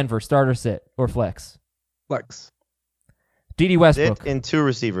Chark at Denver. Starter, sit, or flex? Flex. D.D. Westbrook. Sit in 2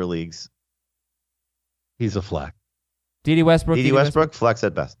 receiver leagues. He's a flex. D.D. Westbrook. D.D. Westbrook, flex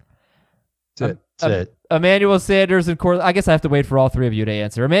at best. That's it. Emmanuel Sanders and Cortland. I guess I have to wait for all 3 of you to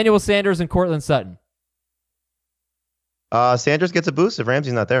answer. Emmanuel Sanders and Cortland Sutton. Sanders gets a boost if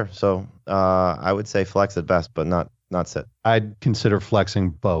Ramsey's not there. So I would say flex at best, but not sit. I'd consider flexing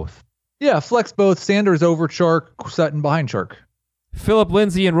both. Yeah, flex both. Sanders over Chark, Sutton behind Chark. Philip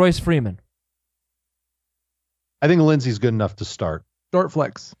Lindsay and Royce Freeman. I think Lindsey's good enough to start. Start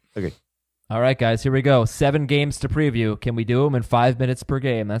flex. Okay. All right, guys, here we go. 7 games to preview. Can we do them in 5 minutes per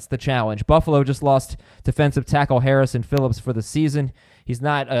game? That's the challenge. Buffalo just lost defensive tackle Harrison Phillips for the season. He's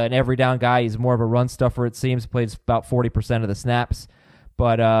not an every down guy. He's more of a run stuffer, it seems. Plays about 40% of the snaps.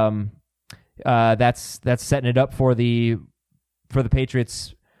 But that's setting it up for the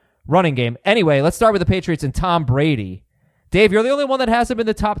Patriots running game. Anyway, let's start with the Patriots and Tom Brady. Dave, you're the only one that has him in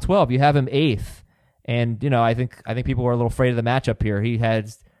the top 12. You have him 8th. And, I think people are a little afraid of the matchup here. He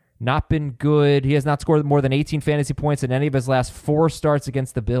has not been good. He has not scored more than 18 fantasy points in any of his last 4 starts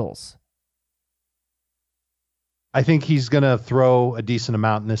against the Bills. I think he's going to throw a decent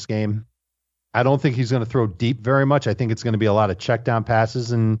amount in this game. I don't think he's going to throw deep very much. I think it's going to be a lot of check down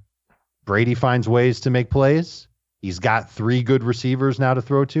passes, and Brady finds ways to make plays. He's got 3 good receivers now to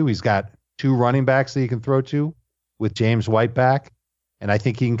throw to. He's got 2 running backs that he can throw to with James White back. And I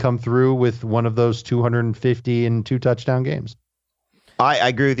think he can come through with one of those 250 and 2 touchdown games. I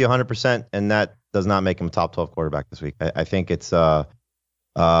agree with you 100%, and that does not make him a top 12 quarterback this week. I think it's a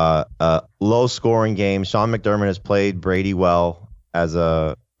low-scoring game. Sean McDermott has played Brady well as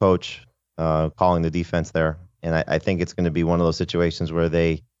a coach, calling the defense there. And I think it's going to be one of those situations where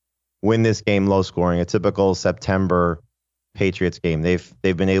they win this game low-scoring, a typical September Patriots game. They've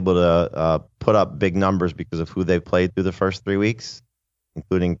been able to put up big numbers because of who they've played through the first 3 weeks,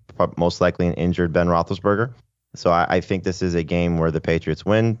 including most likely an injured Ben Roethlisberger. So I think this is a game where the Patriots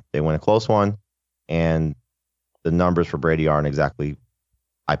win. They win a close one, and the numbers for Brady aren't exactly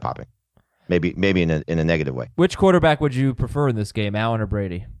eye-popping. Maybe in a negative way. Which quarterback would you prefer in this game, Allen or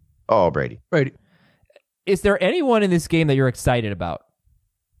Brady? Oh, Brady. Brady. Is there anyone in this game that you're excited about?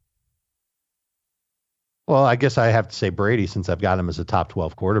 Well, I guess I have to say Brady since I've got him as a top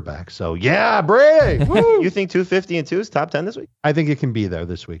 12 quarterback. So, yeah, Brady. Woo! You think 250 and 2 is top 10 this week? I think it can be there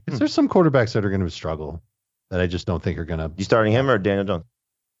this week. There's some quarterbacks that are going to struggle that I just don't think are going to. You starting him or Daniel Jones?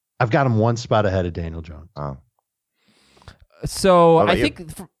 I've got him 1 spot ahead of Daniel Jones. Oh. So I you? think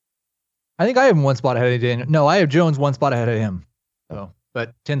I have him 1 spot ahead of Daniel. No, I have Jones 1 spot ahead of him. So,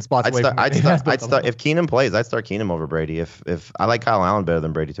 but 10 spots away from me. I'd start if Keenum plays. I'd start Keenum over Brady. If I like Kyle Allen better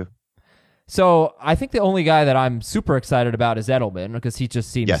than Brady too. So I think the only guy that I'm super excited about is Edelman because he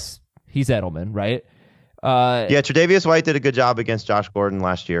just seems he's Edelman, right? Yeah, Tre'Davious White did a good job against Josh Gordon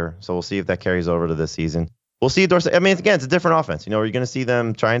last year, so we'll see if that carries over to this season. We'll see Dorsey. I mean, again, it's a different offense. You're going to see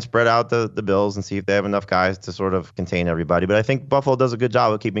them try and spread out the Bills and see if they have enough guys to sort of contain everybody. But I think Buffalo does a good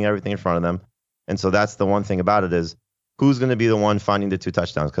job of keeping everything in front of them. And so that's the one thing about it is who's going to be the one finding the 2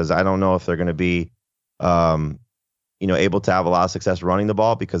 touchdowns? Because I don't know if they're going to be, able to have a lot of success running the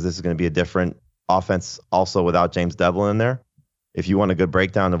ball because this is going to be a different offense also without James Devlin in there. If you want a good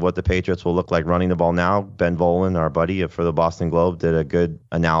breakdown of what the Patriots will look like running the ball now, Ben Volen, our buddy for the Boston Globe, did a good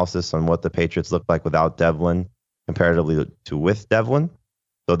analysis on what the Patriots look like without Devlin comparatively to with Devlin.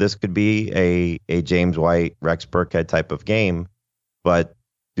 So this could be a James White, Rex Burkhead type of game, but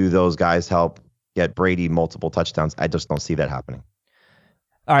do those guys help get Brady multiple touchdowns? I just don't see that happening.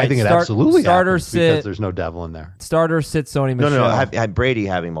 All right, I think it absolutely starter happens sit because there's no Devlin there. Starter sit Sony Michel. No. Have Brady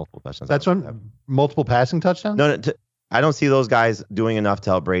having multiple touchdowns. That's one multiple passing touchdowns? No, I don't see those guys doing enough to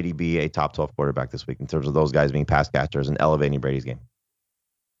help Brady be a top 12 quarterback this week in terms of those guys being pass catchers and elevating Brady's game.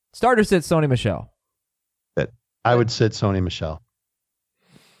 Starter sit Sony Michel. I would sit Sony Michel.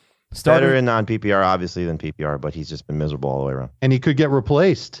 Better in non-PPR, obviously, than PPR, but he's just been miserable all the way around. And he could get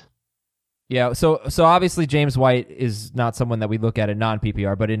replaced. Yeah, so obviously James White is not someone that we look at in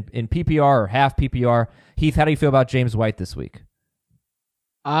non-PPR, but in PPR or half PPR, Heath, how do you feel about James White this week?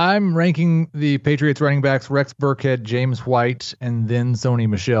 I'm ranking the Patriots running backs Rex Burkhead, James White, and then Sony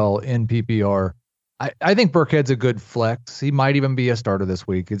Michel in PPR. I think Burkhead's a good flex. He might even be a starter this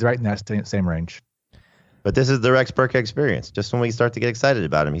week. He's right in that same range. But this is the Rex Burkhead experience. Just when we start to get excited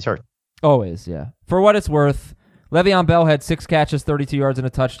about him, he's hurt. Always, yeah. For what it's worth, Le'Veon Bell had 6 catches, 32 yards, and a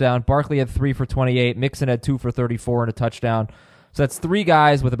touchdown. Barkley had 3 for 28. Mixon had 2 for 34 and a touchdown. So that's 3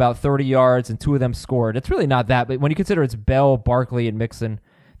 guys with about 30 yards, and 2 of them scored. It's really not that, but when you consider it's Bell, Barkley, and Mixon,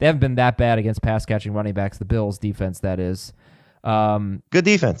 they haven't been that bad against pass-catching running backs, the Bills' defense, that is. Good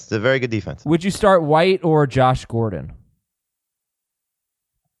defense. It's a very good defense. Would you start White or Josh Gordon?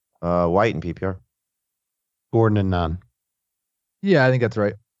 White and PPR. Gordon and none. Yeah, I think that's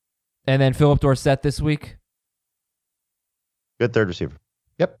right. And then Philip Dorsett this week? Good third receiver.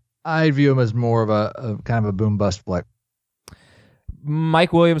 Yep. I view him as more of a kind of a boom bust flex.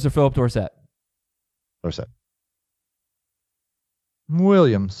 Mike Williams or Philip Dorsett? Dorsett.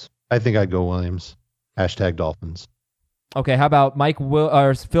 Williams. I think I'd go Williams. Hashtag Dolphins. Okay, how about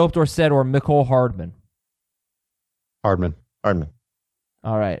Philip Dorsett or Mecole Hardman? Hardman.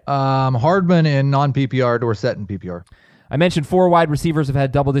 All right. Hardman in non-PPR, Dorsett in PPR. I mentioned 4 wide receivers have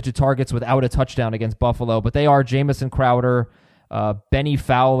had double-digit targets without a touchdown against Buffalo, but they are Jamison Crowder, Benny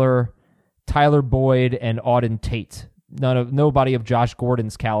Fowler, Tyler Boyd, and Auden Tate. Nobody of Josh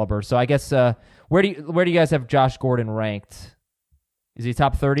Gordon's caliber. So I guess where do you guys have Josh Gordon ranked? Is he a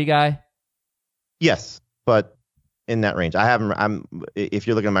top 30 guy? Yes, but in that range. If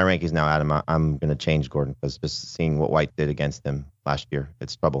you're looking at my rankings now, Adam, I'm going to change Gordon because just seeing what White did against him last year,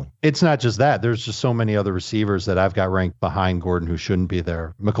 it's troubling. It's not just that. There's just so many other receivers that I've got ranked behind Gordon who shouldn't be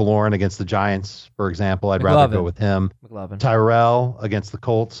there. McLaurin against the Giants, for example, I'd rather go with him. McLovin. Tyrell against the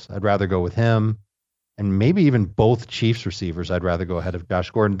Colts, I'd rather go with him. And maybe even both Chiefs receivers, I'd rather go ahead of Josh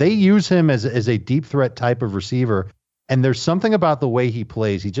Gordon. They use him as a deep threat type of receiver. And there's something about the way he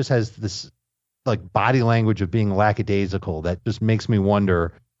plays. He just has this like body language of being lackadaisical that just makes me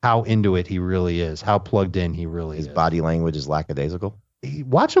wonder how into it he really is, how plugged in he really is. His body language is lackadaisical.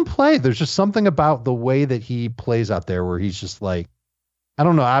 Watch him play. There's just something about the way that he plays out there where he's just like, I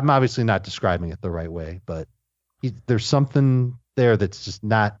don't know. I'm obviously not describing it the right way, but there's something there that's just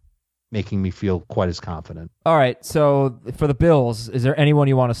not making me feel quite as confident. All right. So for the Bills, is there anyone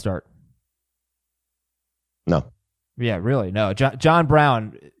you want to start? No. Yeah, really. No. John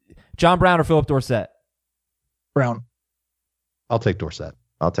Brown or Philip Dorsett? Brown. I'll take Dorsett.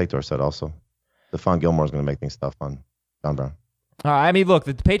 I'll take Dorsett also. Stephon Gilmore's going to make things tough on John Brown. All right. I mean, look,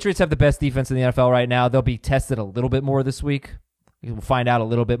 the Patriots have the best defense in the NFL right now. They'll be tested a little bit more this week. We'll find out a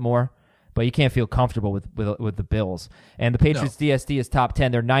little bit more. But you can't feel comfortable with the Bills. And the Patriots DST is top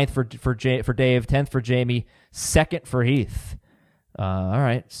 10. They're 9th for Dave, 10th for Jamie, 2nd for Heath. All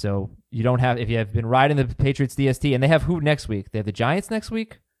right. So you don't have, if you have been riding the Patriots DST, and they have who next week? They have the Giants next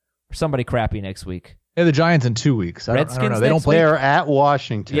week? Or somebody crappy next week? Yeah, the Giants in 2 weeks. I don't know. They don't play. They're at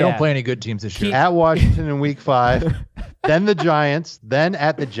Washington. They don't play any good teams this year. At Washington in week 5, then the Giants, then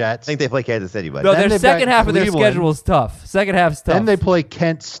at the Jets. I think they play Kansas City, but no, their second half of their Cleveland. schedule is tough. Second half's tough. Then they play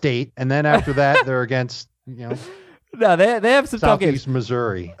Kent State, and then after that they're against no, they have some tough games. Southeast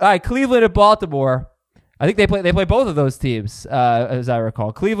Missouri. All right, Cleveland and Baltimore. I think they play both of those teams, as I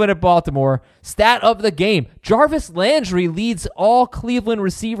recall. Cleveland and Baltimore. Stat of the game. Jarvis Landry leads all Cleveland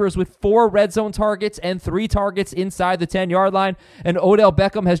receivers with 4 red zone targets and 3 targets inside the 10-yard line. And Odell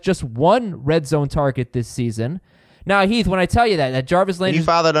Beckham has just 1 red zone target this season. Now, Heath, when I tell you that Jarvis Landry... Can you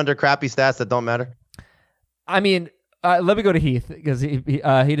file that under crappy stats that don't matter? I mean... let me go to Heath because he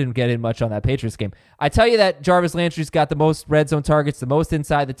didn't get in much on that Patriots game. I tell you that Jarvis Landry's got the most red zone targets, the most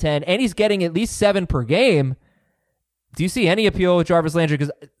inside the 10, and he's getting at least 7 per game. Do you see any appeal with Jarvis Landry?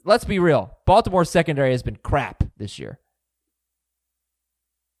 Because let's be real, Baltimore's secondary has been crap this year.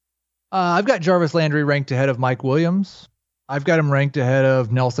 I've got Jarvis Landry ranked ahead of Mike Williams. I've got him ranked ahead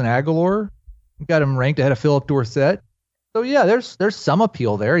of Nelson Aguilar. I've got him ranked ahead of Philip Dorsett. So yeah, there's some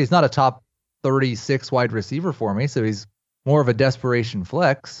appeal there. He's not a top 36 wide receiver for me, so he's more of a desperation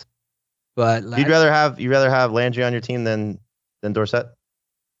flex. But you'd rather have Landry on your team than Dorsett?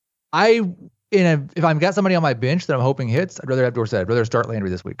 If I've got somebody on my bench that I'm hoping hits, I'd rather have Dorsett. I'd rather start Landry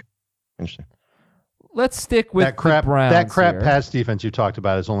this week. Interesting. Let's stick with that crap. The Browns that crap here. pass defense you talked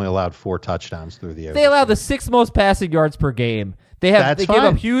about has only allowed 4 touchdowns through the air. They allow the 6th most passing yards per game. They give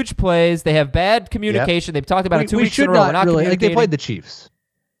up huge plays. They have bad communication. They've talked about it 2 weeks in a row. Not really, like they played the Chiefs.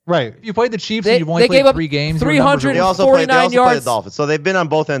 Right. You played the Chiefs and you've only played 3 games. 300. They also played yards. the Dolphins. So they've been on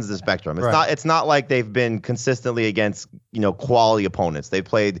both ends of the spectrum. It's not like they've been consistently against, quality opponents. They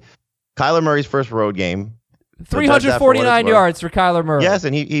played Kyler Murray's first road game. 349 yards for Kyler Murray. Yes,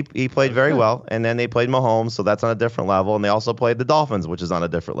 and he played very well. And then they played Mahomes, so that's on a different level. And they also played the Dolphins, which is on a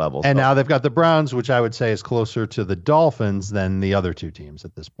different level. And now they've got the Browns, which I would say is closer to the Dolphins than the other 2 teams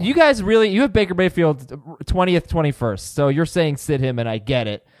at this point. You guys you have Baker Mayfield 20th, 21st. So you're saying sit him, and I get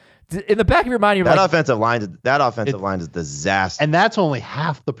it. in the back of your mind, you're that like, offensive line is disaster. And that's only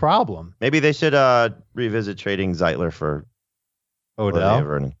half the problem. Maybe they should revisit trading Zeitler for Odell. Olivier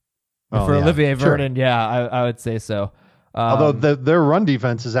Vernon. for Olivier Sure. Vernon, yeah, I would say so. Although their run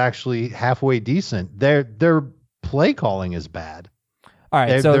defense is actually halfway decent. Their play calling is bad. all right,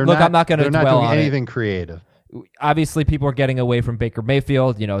 They're- so they're look, not- I'm not going to They're not dwell doing on it. anything creative. Obviously, people are getting away from Baker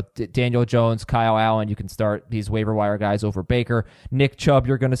Mayfield. You know, Daniel Jones, Kyle Allen, you can start these waiver wire guys over Baker. Nick Chubb,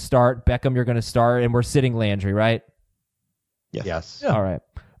 you're going to start. Beckham, you're going to start. And we're sitting Landry, right? Yes. All right.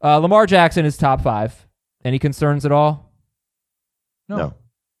 Lamar Jackson is top 5. Any concerns at all? No.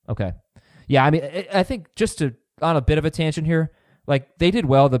 Okay. Yeah, I mean, I think just to on a bit of a tangent here, like they did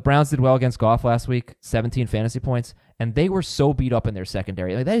well. The Browns did well against Goff last week, 17 fantasy points, and they were so beat up in their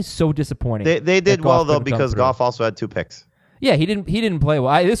secondary. Like that is so disappointing. They that did Goff well though couldn't come because through. Goff also had 2 picks. Yeah, he didn't play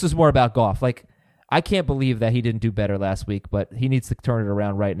well. This was more about Goff. Like I can't believe that he didn't do better last week, but he needs to turn it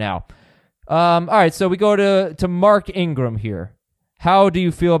around right now. All right, so we go to Mark Ingram here. How do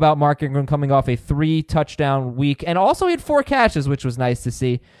you feel about Mark Ingram coming off a 3-touchdown week? And also he had 4 catches, which was nice to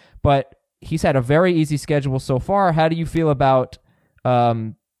see. But he's had a very easy schedule so far. How do you feel about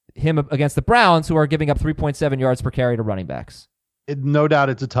him against the Browns, who are giving up 3.7 yards per carry to running backs? No doubt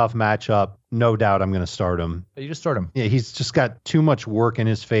it's a tough matchup. No doubt I'm going to start him. You just start him. Yeah, he's just got too much work in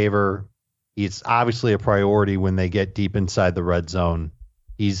his favor. It's obviously a priority when they get deep inside the red zone.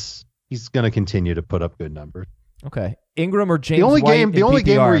 He's going to continue to put up good numbers. Okay. Ingram or James The only White game in where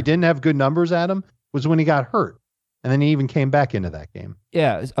PPR? he didn't have good numbers, Adam, was when he got hurt. And then he even came back into that game.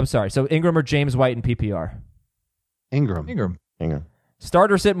 Yeah, I'm sorry. So Ingram or James White in PPR? Ingram. Ingram.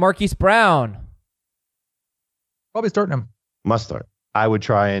 Starter sit Marquise Brown. Probably starting him. Must start. I would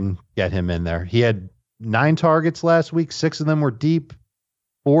try and get him in there. He had 9 targets last week. 6 of them were deep.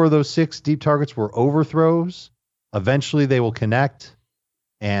 4 of those 6 deep targets were overthrows. Eventually they will connect.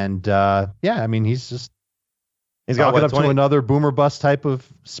 And he's got got what, up 20 to another boomer bust type of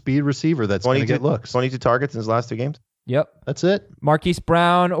speed receiver that's going to get looks. 22 targets in his last 2 games. Yep. That's it. Marquise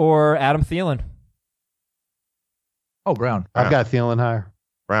Brown or Adam Thielen? Oh, Brown. I've got Thielen higher.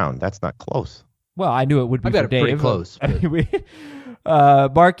 Brown. That's not close. Well, I knew it would be I've got for it pretty Dave. close, I mean,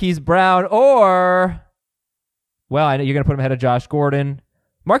 Marquise Brown or, well, I know you're going to put him ahead of Josh Gordon.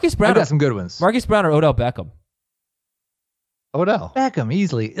 Marquise Brown. I've got some good ones. Marquise Brown or Odell Beckham? Odell. Beckham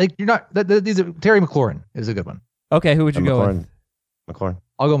easily. Like you're not. These are Terry McLaurin is a good one. Okay, who would you go with? McLaurin.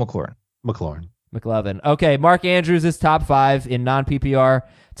 I'll go McLaurin. McLevin. Okay, Mark Andrews is top 5 in non-PPR,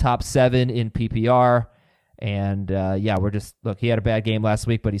 top 7 in PPR. And he had a bad game last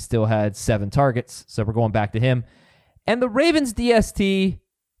week, but he still had 7 targets. So we're going back to him. And the Ravens DST,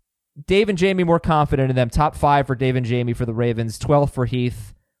 Dave and Jamie more confident in them. Top 5 for Dave and Jamie for the Ravens, 12th for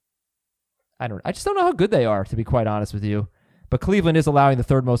Heath. I just don't know how good they are, to be quite honest with you. But Cleveland is allowing the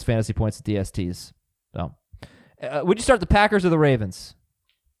 3rd most fantasy points at DSTs. So, would you start the Packers or the Ravens?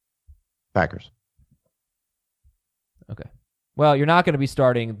 Packers. Okay. Well, you're not going to be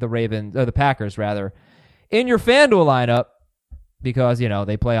starting the Packers rather, in your FanDuel lineup because,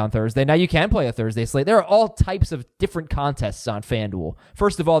 they play on Thursday. Now you can play a Thursday slate. There are all types of different contests on FanDuel.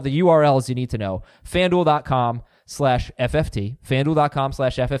 First of all, the URLs you need to know. FanDuel.com/FFT.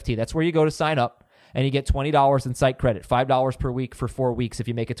 FanDuel.com/FFT. That's where you go to sign up. And you get $20 in site credit, $5 per week for 4 weeks if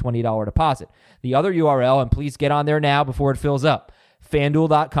you make a $20 deposit. The other URL, and please get on there now before it fills up,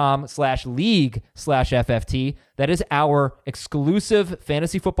 FanDuel.com/league/FFT. That is our exclusive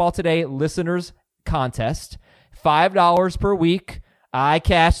Fantasy Football Today listeners contest. $5 per week. I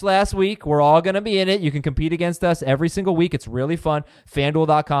cashed last week. We're all going to be in it. You can compete against us every single week. It's really fun.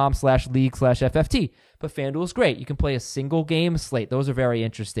 FanDuel.com/league/FFT. But FanDuel is great. You can play a single game slate. Those are very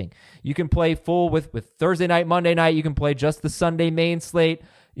interesting. You can play full with Thursday night, Monday night. You can play just the Sunday main slate.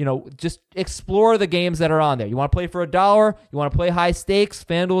 Just explore the games that are on there. You want to play for $1? You want to play high stakes?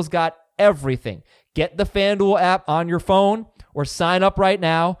 FanDuel's got everything. Get the FanDuel app on your phone or sign up right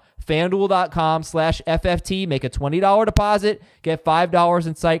now. FanDuel.com/FFT. Make a $20 deposit. Get $5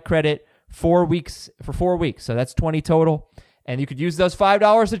 in site credit for 4 weeks. So that's 20 total. And you could use those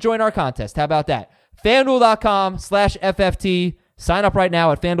 $5 to join our contest. How about that? FanDuel.com/FFT. Sign up right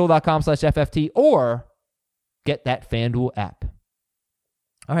now at FanDuel.com/FFT or get that FanDuel app.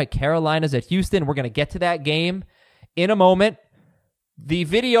 All right, Carolina's at Houston. We're going to get to that game in a moment. The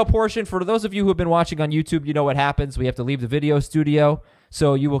video portion, for those of you who have been watching on YouTube, you know what happens. We have to leave the video studio,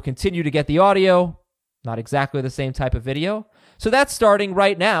 so you will continue to get the audio. Not exactly the same type of video. So that's starting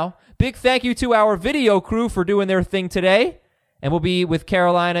right now. Big thank you to our video crew for doing their thing today. And we'll be with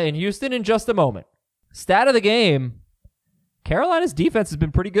Carolina and Houston in just a moment. Stat of the game. Carolina's defense has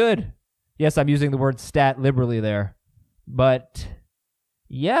been pretty good. Yes, I'm using the word stat liberally there. But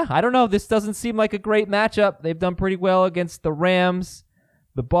Yeah, I don't know. This doesn't seem like a great matchup. They've done pretty well against the Rams,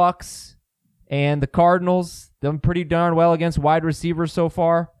 the Bucks, and the Cardinals. Done pretty darn well against wide receivers so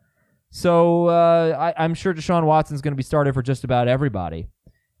far. So I'm sure Deshaun Watson's going to be started for just about everybody.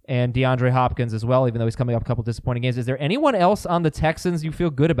 And DeAndre Hopkins as well, even though he's coming up a couple disappointing games. Is there anyone else on the Texans you feel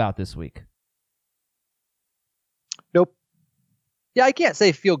good about this week? Nope. Yeah, I can't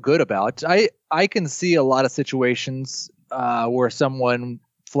say feel good about. I can see a lot of situations where someone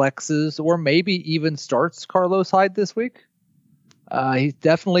flexes or maybe even starts Carlos Hyde this week. He's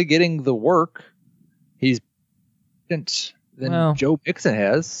definitely getting the work. He's than Joe Mixon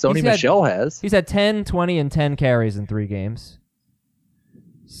has. Sony Michel has. He's had 10, 20, and 10 carries in 3 games.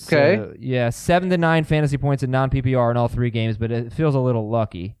 Okay. So, yeah, 7 to 9 fantasy points in non-PPR in all 3 games, but it feels a little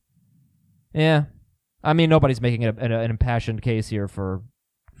lucky. Yeah. I mean, nobody's making an impassioned case here for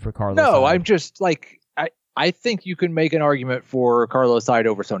Carlos No, Hyde. I'm just I think you can make an argument for Carlos Hyde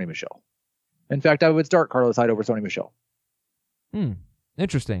over Sony Michel. In fact, I would start Carlos Hyde over Sony Michel.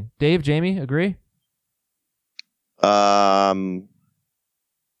 Interesting. Dave, Jamie, agree? In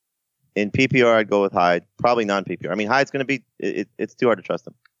PPR, I'd go with Hyde. Probably non-PPR. I mean, Hyde's going to be. It's too hard to trust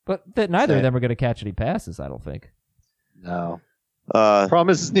him. But neither of them are going to catch any passes, I don't think. No. Problem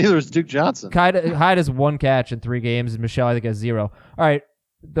is neither is Duke Johnson. Hyde has 1 catch in 3 games, and Michelle, I think, has 0. All right,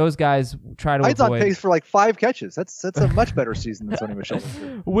 those guys try to Hyde's avoid. on pace for like 5 catches. That's a much better season than Sony Michel.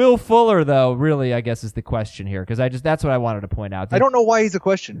 Will Fuller, though, really, I guess, is the question here, because that's what I wanted to point out. I don't know why he's a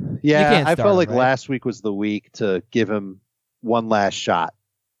question. Yeah, I start felt him, like right? last week was the week to give him one last shot.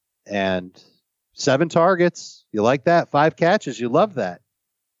 And 7 targets, you like that? 5 catches, you love that.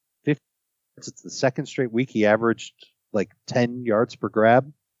 50. It's the second straight week he averaged like 10 yards per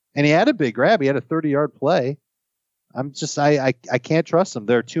grab. And he had a big grab. He had a 30-yard play. I can't trust him.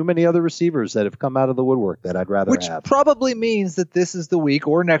 There are too many other receivers that have come out of the woodwork that I'd rather Which have. probably means that this is the week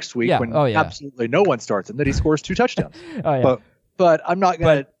or next week when absolutely no one starts him, that he scores 2 touchdowns. Oh, yeah. But I'm not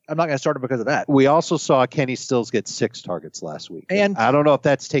gonna start him because of that. We also saw Kenny Stills get 6 targets last week. And I don't know if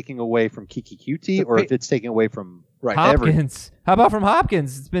that's taking away from Kiki QT or if it's taking away from Hopkins. How about from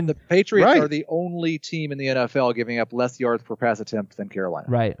Hopkins? It's been the Patriots are the only team in the NFL giving up less yards per pass attempt than Carolina.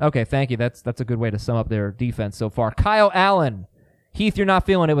 Right. Okay, thank you. That's a good way to sum up their defense so far. Kyle Allen. Heath, you're not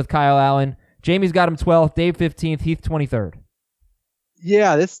feeling it with Kyle Allen. Jamie's got him 12th, Dave 15th, Heath 23rd.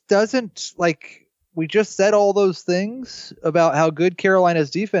 Yeah, this doesn't we just said all those things about how good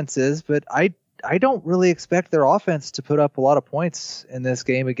Carolina's defense is, but I don't really expect their offense to put up a lot of points in this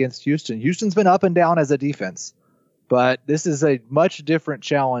game against Houston. Houston's been up and down as a defense, but this is a much different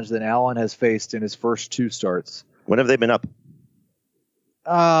challenge than Allen has faced in his first 2 starts. When have they been up?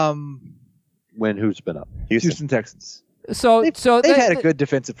 When who's been up? Houston Texans. So they've had a good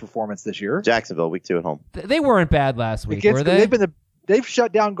defensive performance this year. Jacksonville, week 2 at home. They weren't bad last week, were they? They've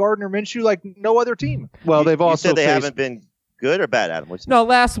shut down Gardner Minshew like no other team. Well, they've also said they haven't been good or bad, Adam? No,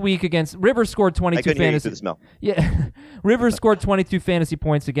 last week against Rivers scored 22 fantasy. The smell. Yeah, Rivers scored 22 fantasy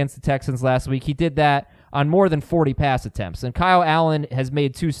points against the Texans last week. He did that on more than 40 pass attempts. And Kyle Allen has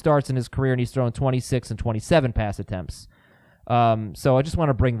made 2 starts in his career, and he's thrown 26 and 27 pass attempts. So I just want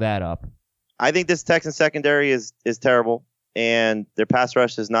to bring that up. I think this Texans secondary is terrible, and their pass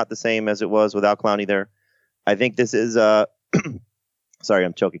rush is not the same as it was without Clowney there. I think this is sorry,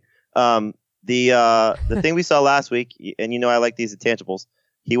 I'm choking. The thing we saw last week, and I like these intangibles.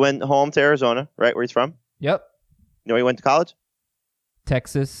 He went home to Arizona, right where he's from. Yep. You know where he went to college?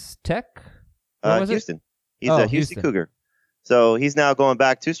 Texas Tech. Houston. He's a Houston Cougar. So he's now going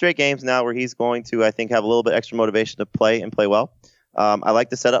back 2 straight games now where he's going to, I think, have a little bit extra motivation to play and play well. I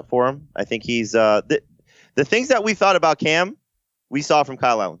like the setup for him. I think he's the things that we thought about Cam, we saw from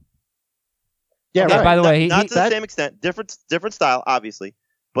Kyle Allen. Yeah, okay, right. By the way, not to the same extent, different style, obviously,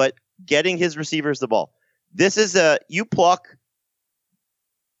 but getting his receivers the ball. This is you pluck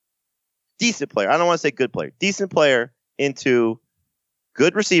decent player. I don't want to say good player, decent player into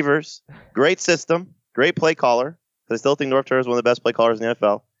good receivers, great system, great play caller. Because I still think Norv Turner is one of the best play callers in the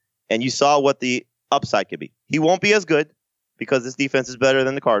NFL. And you saw what the upside could be. He won't be as good because this defense is better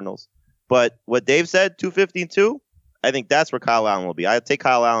than the Cardinals. But what Dave said, 250 and 2, I think that's where Kyle Allen will be. I'd take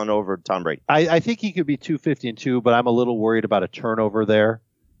Kyle Allen over Tom Brady. I think he could be 250 and 2, but I'm a little worried about a turnover there.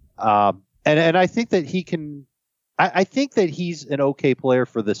 And I think that he can. I think that he's an okay player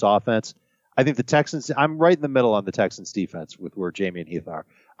for this offense. I think the Texans. I'm right in the middle on the Texans defense with where Jamie and Heath are.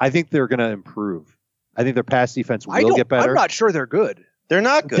 I think they're going to improve. I think their pass defense will get better. I'm not sure they're good. They're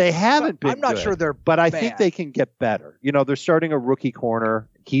not good. They haven't been. I'm not good, sure they're. But I bad. think they can get better. They're starting a rookie corner.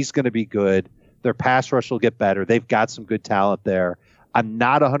 He's going to be good. Their pass rush will get better. They've got some good talent there. I'm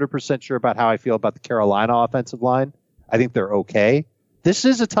not 100% sure about how I feel about the Carolina offensive line. I think they're okay. This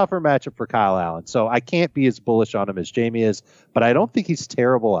is a tougher matchup for Kyle Allen, so I can't be as bullish on him as Jamie is, but I don't think he's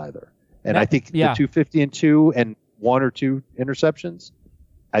terrible either. And I think the 250 and 2 and 1 or 2 interceptions,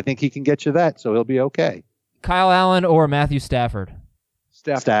 I think he can get you that, so he'll be okay. Kyle Allen or Matthew Stafford?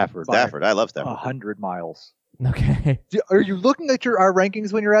 Stafford. I love Stafford. 100 miles. Okay. Are you looking at our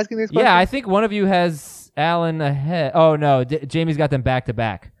rankings when you're asking these questions? Yeah, I think one of you has Allen ahead. Oh, no. Jamie's got them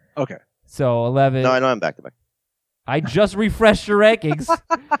back-to-back. Okay. So 11. No, I know I'm back-to-back. I just refreshed your rankings.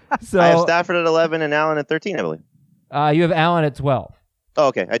 So I have Stafford at 11 and Allen at 13, I believe. You have Allen at 12. Oh,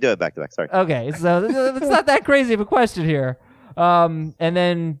 okay. I do have back-to-back. Sorry. Okay, so it's not that crazy of a question here. And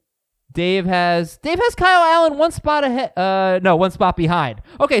then Dave has Kyle Allen one spot ahead. No, one spot behind.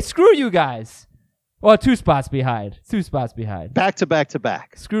 Okay, screw you guys. Well, 2 spots behind. 2 spots behind. Back to back to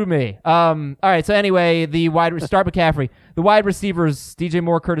back. Screw me. All right. So anyway, start McCaffrey. The wide receivers: DJ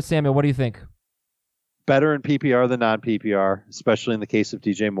Moore, Curtis Samuel. What do you think? Better in PPR than non-PPR, especially in the case of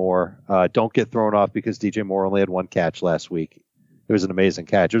DJ Moore. Don't get thrown off because DJ Moore only had 1 catch last week. It was an amazing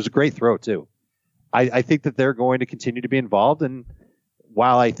catch. It was a great throw too. I think that they're going to continue to be involved, and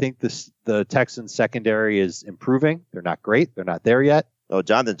while I think the Texans secondary is improving, they're not great. They're not there yet. Oh,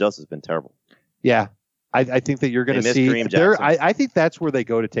 Jonathan Joseph's been terrible. Yeah, I think that you're going to see. I think that's where they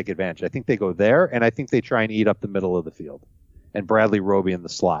go to take advantage. I think they go there, and I think they try and eat up the middle of the field. And Bradley Roby in the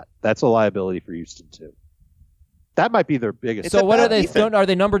slot. That's a liability for Houston too. That might be their biggest. So what are they? Are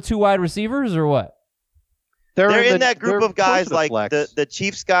they number 2 wide receivers or what? They're in that group of guys like the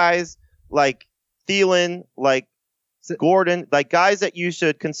Chiefs guys, like Thielen, like Gordon, like guys that you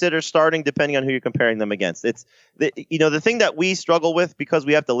should consider starting depending on who you're comparing them against. It's the thing that we struggle with because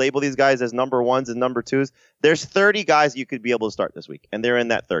we have to label these guys as number 1s and number 2s. There's 30 guys you could be able to start this week, and they're in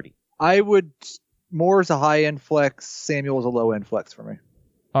that 30. Moore's a high-end flex. Samuel's a low-end flex for me.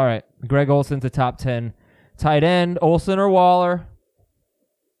 All right. Greg Olson's a top 10 tight end. Olsen or Waller?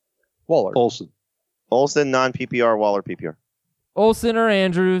 Olsen, non-PPR, Waller, PPR. Olsen or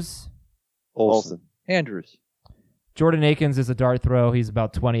Andrews? Olsen. Andrews. Jordan Akins is a dart throw. He's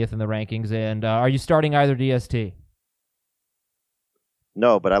about 20th in the rankings. And are you starting either DST?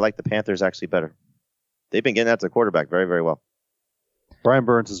 No, but I like the Panthers actually better. They've been getting after the quarterback very, very well. Brian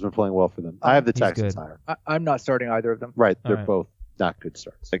Burns has been playing well for them. I have the Texans higher. I'm not starting either of them. Right. They're both not good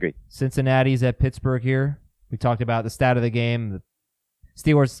starts. Agreed. Cincinnati's at Pittsburgh here. We talked about the stat of the game. The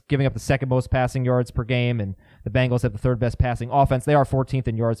Steelers giving up the 2nd most passing yards per game, and the Bengals have the 3rd best passing offense. They are 14th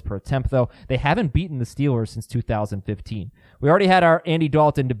in yards per attempt, though. They haven't beaten the Steelers since 2015. We already had our Andy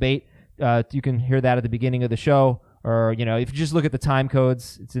Dalton debate. You can hear that at the beginning of the show. Or, if you just look at the time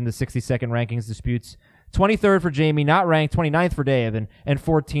codes, it's in the 60-second rankings disputes. 23rd for Jamie, not ranked. 29th for Dave, and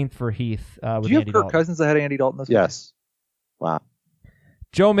 14th for Heath. Do you have Kirk Cousins ahead of Andy Dalton this week? Yes. Wow.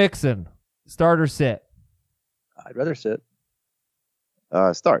 Joe Mixon, start or sit? I'd rather sit.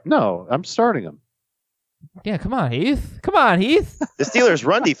 Start. No, I'm starting him. Yeah, come on, Heath. Come on, Heath. The Steelers'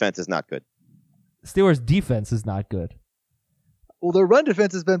 run defense is not good. Steelers' defense is not good. Well, their run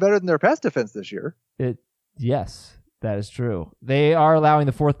defense has been better than their pass defense this year. Yes, that is true. They are allowing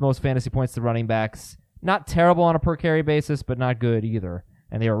the 4th most fantasy points to running backs. Not terrible on a per carry basis, but not good either.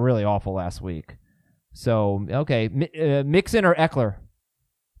 And they were really awful last week. So, okay. Mixon or Eckler?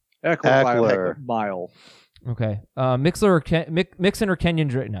 Eckler. By a mile. Okay. Mixon or Kenyon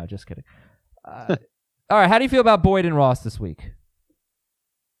Drake? No, just kidding. All right. How do you feel about Boyd and Ross this week?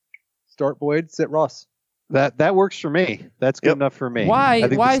 Start Boyd, sit Ross. That works for me. That's good enough for me.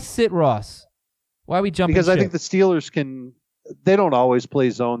 Why sit Ross? Why are we jumping Because ship? I think the Steelers they don't always play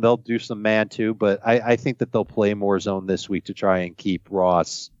zone. They'll do some man too, but I think that they'll play more zone this week to try and keep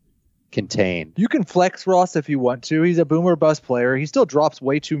Ross contained. You can flex Ross if you want to. He's a boomer bust player. He still drops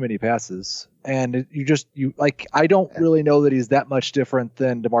way too many passes. And I don't really know that he's that much different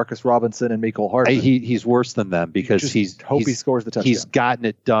than DeMarcus Robinson and Mecole Hardman. He's worse than them because he scores the touchdown. He's gotten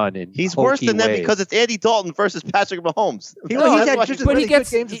it done in He's worse than them because it's Andy Dalton versus Patrick Mahomes. He's had just as many good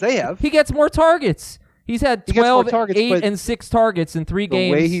games as they have. He gets more targets. He's had 12, 8, and 6 targets in 3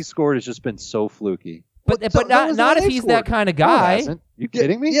 games. The way he scored has just been so fluky. But not if he's that kind of guy. No, you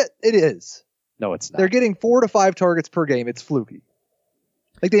kidding me? Yeah, it is. No, it's not. They're getting 4 to 5 targets per game. It's fluky.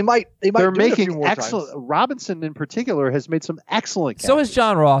 Like they might. They're making excellent. Times. Robinson in particular has made some excellent catches. So has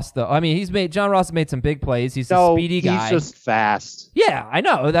John Ross, though. I mean, John Ross made some big plays. He's a speedy guy. He's just fast. Yeah, I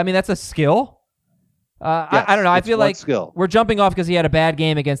know. I mean, that's a skill. Yes, I don't know. I feel like we're jumping off because he had a bad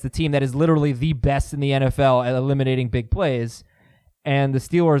game against the team that is literally the best in the NFL at eliminating big plays, and the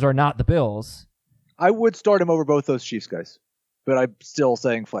Steelers are not the Bills. I would start him over both those Chiefs guys, but I'm still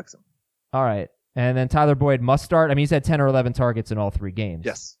saying flex him. All right. And then Tyler Boyd must start. I mean, he's had 10 or 11 targets in all 3 games.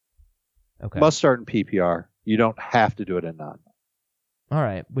 Yes. Okay. Must start in PPR. You don't have to do it in non. All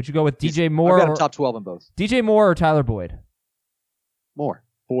right. Would you go with DJ I've Moore? got him Or, top 12 in both. DJ Moore or Tyler Boyd? More.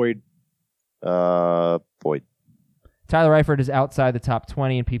 Boyd. Boyd. Tyler Eifert is outside the top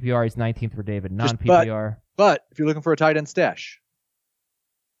 20 in PPR. He's 19th for David, non-PPR. But if you're looking for a tight end stash,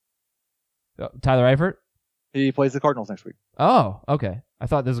 Tyler Eifert? he plays the Cardinals next week. Oh, okay. I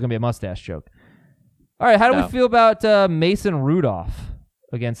thought this was going to be a mustache joke. All right, how do No. we feel about Mason Rudolph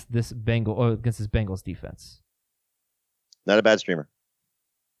against this Bengals defense? Not a bad streamer.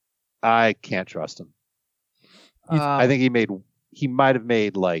 I can't trust him. I think he might have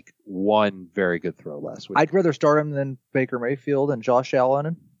made like one very good throw last week. I'd rather start him than Baker Mayfield and Josh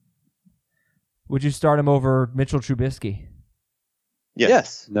Allen. Would you start him over Mitchell Trubisky?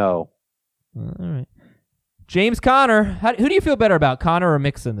 Yes. No. All right. James Conner. Who do you feel better about, Conner or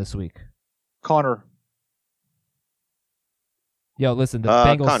Mixon this week? Connor. Yo, listen, the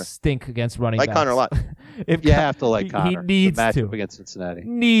Bengals Conner. stink against running Like backs. Conner a lot. If You have to like he Connor. needs the matchup to. against Cincinnati.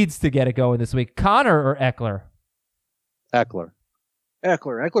 Needs to get it going this week. Conner or Eckler? Eckler.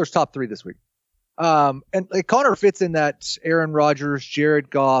 Eckler's top 3 this week. And like Connor fits in that Aaron Rodgers, Jared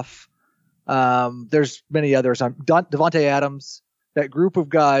Goff. There's many others. Devontae Adams. That group of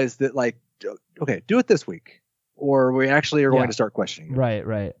guys that like, okay, do it this week, or we actually are going to start questioning it.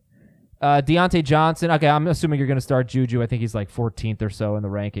 Right. Deontay Johnson. Okay, I'm assuming you're going to start Juju. I think he's like 14th or so in the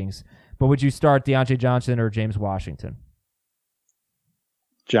rankings. But would you start Deontay Johnson or James Washington?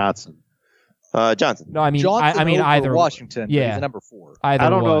 Johnson. Johnson. No, I mean, Johnson I mean over either. Washington. Yeah. He's a number 4. Either I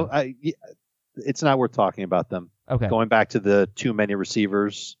don't one. know. It's not worth talking about them. Okay. Going back to the too many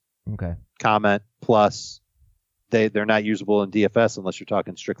receivers Okay. comment, plus they're not usable in DFS unless you're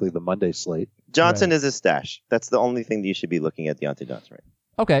talking strictly the Monday slate. Johnson is his stash. That's the only thing that you should be looking at Deontay Johnson, right?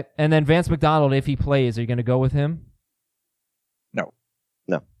 Okay. And then Vance McDonald, if he plays, are you going to go with him? No.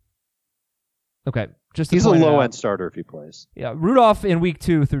 Okay. Just to He's a point it low out. end starter if he plays. Yeah, Rudolph in week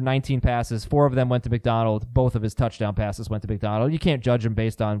 2 threw 19 passes. 4 of them went to McDonald. Both of his touchdown passes went to McDonald. You can't judge him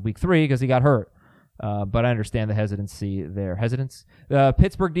based on week 3 because he got hurt. But I understand the hesitancy there.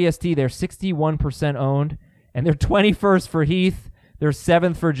 Pittsburgh DST, they're 61% owned, and they're 21st for Heath. They're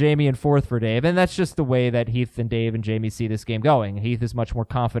 7th for Jamie and 4th for Dave. And that's just the way that Heath and Dave and Jamie see this game going. Heath is much more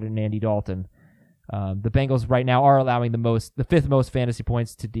confident in Andy Dalton. The Bengals right now are allowing the 5th most fantasy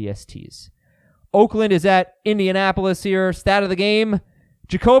points to DSTs. Oakland is at Indianapolis here. Stat of the game,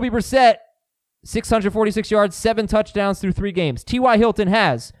 Jacoby Brissett, 646 yards, 7 touchdowns through 3 games. T.Y. Hilton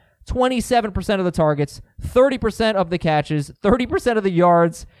has 27% of the targets, 30% of the catches, 30% of the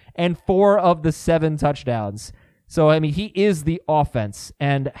yards, and 4 of the 7 touchdowns. So, I mean, he is the offense.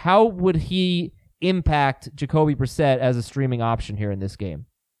 And how would he impact Jacoby Brissett as a streaming option here in this game?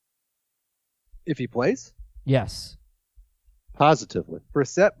 If he plays, Yes. Positively.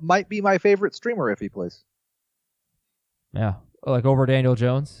 Brissett might be my favorite streamer if he plays. Yeah. Like over Daniel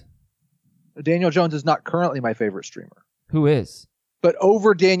Jones? Daniel Jones is not currently my favorite streamer, Who is? but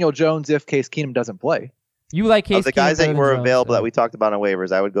over Daniel Jones if Case Keenum doesn't play. You like Case Of the Keenum guys better that than were Jones, available so- that we talked about on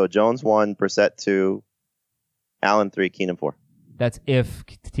waivers, I would go Jones 1, Brissett 2, Allen 3, Keenum 4. That's if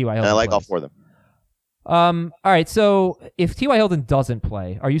T.Y. Hilton And I like all plays. 4 of them. All right, so if T.Y. Hilton doesn't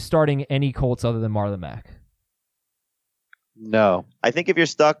play, are you starting any Colts other than Marlon Mack? No. I think if you're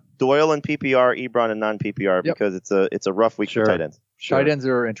stuck, Doyle and PPR, Ebron and non-PPR, Yep. because it's a rough week Sure. for tight ends. Sure. Tight ends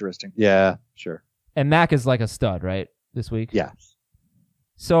are interesting. Yeah, sure. And Mack is like a stud, right, this week? Yeah.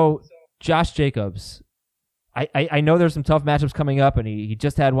 So Josh Jacobs, I know there's some tough matchups coming up, and he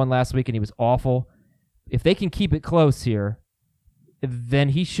just had one last week, and he was awful. If they can keep it close here, then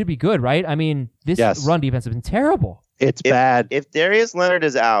he should be good, right? I mean, this Yes. run defense has been terrible. It's bad. If Darius Leonard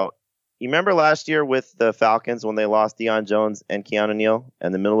is out, you remember last year with the Falcons when they lost Deion Jones and Keanu Neal,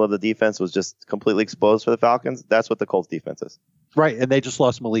 and the middle of the defense was just completely exposed for the Falcons? That's what the Colts defense is. Right, and they just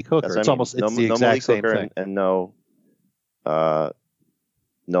lost Malik Hooker. That's what It's I mean. almost no, it's the no exact Malik same Hooker thing. and no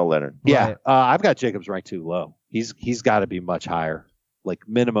Leonard. Yeah, Right. I've got Jacobs ranked too low. He's got to be much higher, like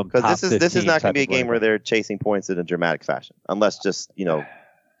minimum. Because top this is 15 not going to type be a of game running where back. they're chasing points in a dramatic fashion, unless just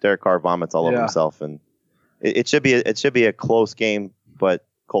Derek Carr vomits all over Yeah. himself, and it should be a close game. But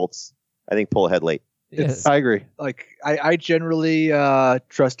Colts, I think, pull ahead late. It's I agree. like I generally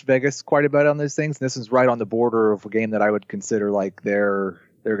trust Vegas quite a bit on these things. This is right on the border of a game that I would consider like they're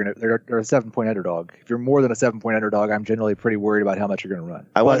a 7-point underdog. If you're more than a 7-point underdog, I'm generally pretty worried about how much you're going to run.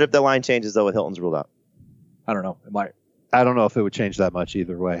 I wonder if the line changes though with Hilton's ruled out. I don't know. It might. I don't know if it would change that much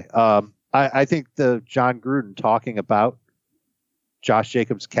either way. I think the John Gruden talking about Josh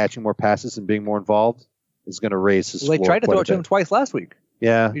Jacobs catching more passes and being more involved is going to raise his Well, they floor tried to quite throw a it to him bit. twice last week.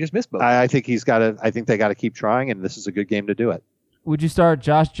 Yeah, He just missed both. I think he's got to. I think they got to keep trying, and this is a good game to do it. Would you start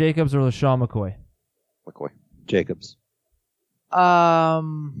Josh Jacobs or LaShawn McCoy? McCoy. Jacobs.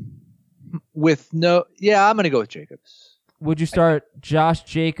 With no, yeah, I'm going to go with Jacobs. Would you start Josh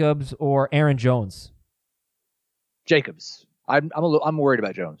Jacobs or Aaron Jones? Jacobs. I'm worried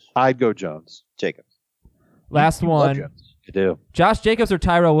about Jones. I'd go Jones. Jacobs. Last You love one. Jones. I do. Josh Jacobs or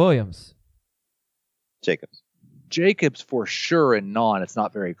Tyrell Williams? Jacobs. Jacobs for sure, and it's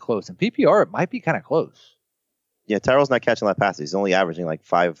not very close. In PPR, it might be kind of close. Yeah, Tyrell's not catching a lot of passes. He's only averaging like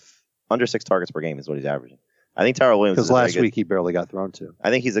under 6 targets per game is what he's averaging. I think Tyrell Williams. Because last week he barely got thrown to. I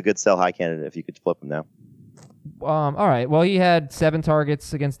think he's a good sell high candidate if you could flip him now. All right. Well, he had 7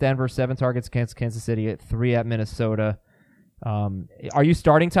 targets against Denver, 7 targets against Kansas City, 3 at Minnesota. Are you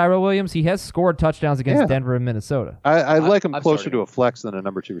starting Tyrell Williams? He has scored touchdowns against Denver and Minnesota. I like him I'm closer starting to a flex than a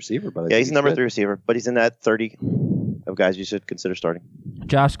number 2 receiver. But Yeah, he's a number 3 receiver, but he's in that 30 of guys you should consider starting.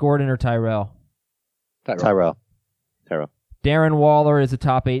 Josh Gordon or Tyrell? Tyrell. Darren Waller is a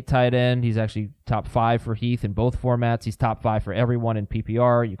top 8 tight end. He's actually top 5 for Heath in both formats. He's top 5 for everyone in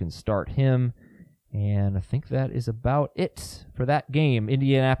PPR. You can start him. And I think that is about it for that game.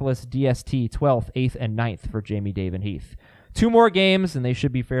 Indianapolis DST 12th, 8th, and 9th for Jamie, Dave, and Heath. 2 more games, and they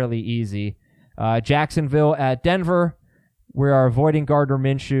should be fairly easy. Jacksonville at Denver. We are avoiding Gardner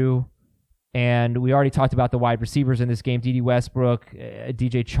Minshew. And we already talked about the wide receivers in this game. D.D. Westbrook,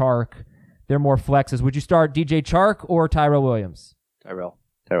 DJ Chark. They're more flexes. Would you start DJ Chark or Tyrell Williams? Tyrell.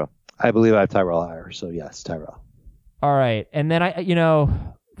 I believe I have Tyrell higher, so yes, Tyrell. All right. And then,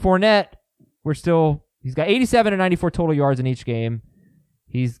 Fournette, he's got 87 and 94 total yards in each game.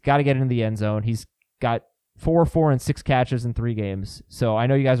 He's got to get into the end zone. He's got 4, and 6 catches in 3 games. So I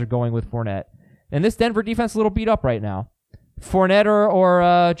know you guys are going with Fournette. And this Denver defense is a little beat up right now. Fournette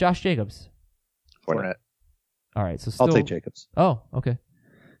or Josh Jacobs? Fournette. All right. So still, I'll take Jacobs. Oh, okay.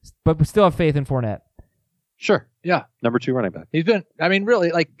 But we still have faith in Fournette. Sure. Yeah. Number 2 running back. He's been,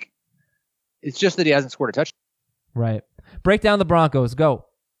 really, it's just that he hasn't scored a touchdown. Right. Break down the Broncos. Go.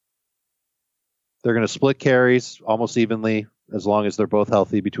 They're going to split carries almost evenly as long as they're both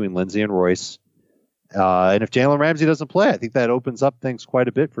healthy between Lindsey and Royce. And if Jalen Ramsey doesn't play, I think that opens up things quite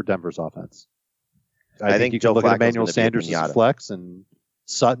a bit for Denver's offense. I think you can look at Emmanuel Sanders as a flex and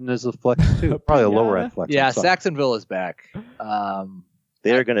Sutton is a flex too. Probably a lower end flex. Yeah, Saxonville is back.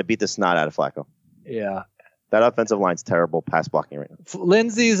 They're going to beat the snot out of Flacco. Yeah. That offensive line's terrible pass blocking right now.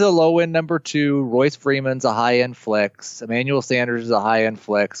 Lindsey's a low end number 2. Royce Freeman's a high end flex. Emmanuel Sanders is a high end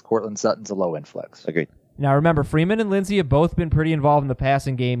flex. Cortland Sutton's a low end flex. Agreed. Now remember, Freeman and Lindsey have both been pretty involved in the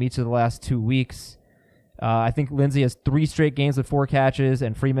passing game each of the last 2 weeks. I think Lindsey has 3 straight games with 4 catches,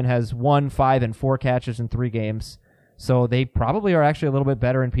 and Freeman has 1, 5, and 4 catches in 3 games. So they probably are actually a little bit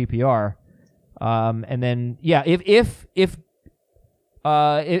better in PPR. And then, yeah, if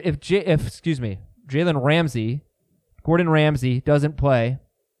Gordon Ramsay doesn't play,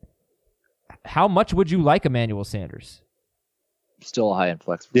 how much would you like Emmanuel Sanders? Still a high end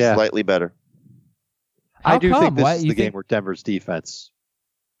flex. Yeah. Slightly better. I do think this is the you game think... where Denver's defense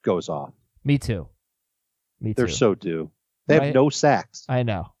goes off. Me too. They're so due. They have no sacks. I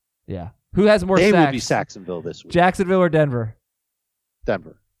know. Yeah. Who has more sacks? They would be Saxonville this week. Jacksonville or Denver?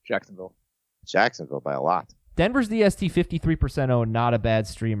 Denver. Jacksonville by a lot. Denver's DST 53% owned, not a bad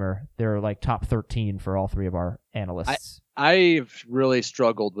streamer. They're like top 13 for all 3 of our analysts. I've really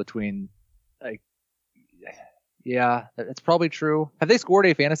struggled between, yeah, that's probably true. Have they scored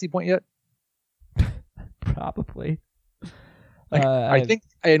a fantasy point yet? Probably. I think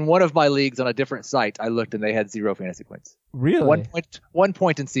in one of my leagues on a different site, I looked and they had 0 fantasy points. Really? 1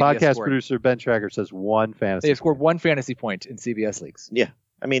 point in CBS. Podcast scored. producer Ben Tracker says 1 fantasy. They have scored 1 fantasy point in CBS leagues. Yeah.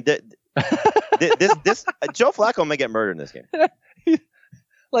 I mean, this Joe Flacco may get murdered in this game. This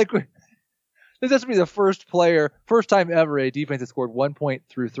has to be the first time ever a defense has scored 1 point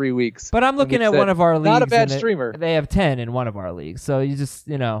through 3 weeks. But I'm looking at one of our leagues. Not a bad streamer. They have 10 in one of our leagues. So you just,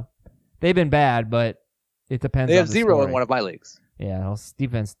 they've been bad, but it depends. They have on the 0 scoring. in one of my leagues. Yeah,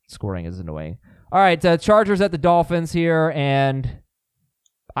 defense scoring is annoying. All right, Chargers at the Dolphins here, and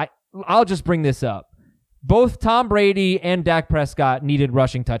I'll just bring this up. Both Tom Brady and Dak Prescott needed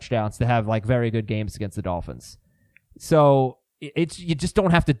rushing touchdowns to have very good games against the Dolphins. So you just don't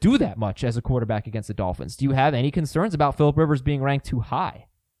have to do that much as a quarterback against the Dolphins. Do you have any concerns about Phillip Rivers being ranked too high?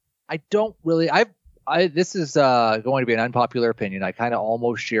 I don't really. This is going to be an unpopular opinion. I kind of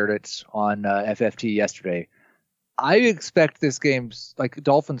almost shared it on FFT yesterday. I expect this game's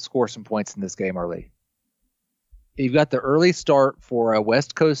Dolphins score some points in this game early. You've got the early start for a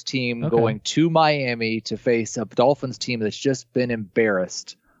West Coast team going to Miami to face a Dolphins team that's just been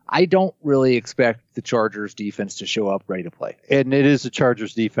embarrassed. I don't really expect the Chargers defense to show up ready to play. And it is a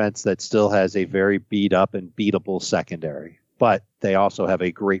Chargers defense that still has a very beat up and beatable secondary, but they also have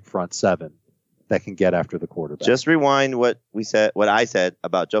a great front 7 that can get after the quarterback. Just rewind what I said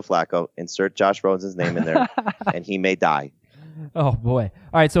about Joe Flacco. Insert Josh Rosen's name in there, and he may die. Oh boy!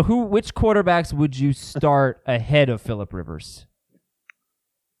 All right, so which quarterbacks would you start ahead of Phillip Rivers?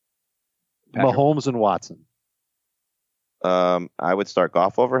 Mahomes and Watson. I would start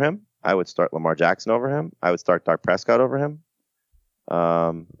Goff over him. I would start Lamar Jackson over him. I would start Dak Prescott over him.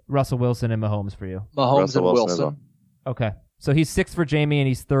 Russell Wilson and Mahomes for you. Mahomes and Wilson as Wilson. well. Okay. So he's 6th for Jamie, and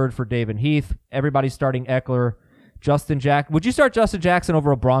he's 3rd for Dave and Heath. Everybody's starting Eckler. Justin Jackson. Would you start Justin Jackson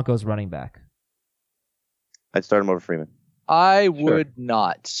over a Broncos running back? I'd start him over Freeman. I would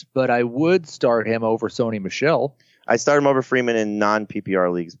not, but I would start him over Sony Michel. I'd start him over Freeman in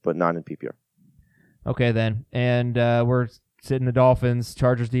non-PPR leagues, but not in PPR. Okay, then. And we're sitting the Dolphins.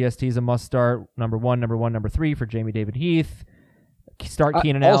 Chargers DST is a must start. Number 1, number 3 for Jamie, David, Heath. Start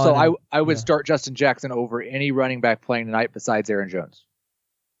Keenan Allen. Also, I would start Justin Jackson over any running back playing tonight besides Aaron Jones.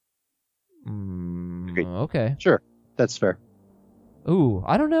 Okay. Sure, that's fair. Ooh,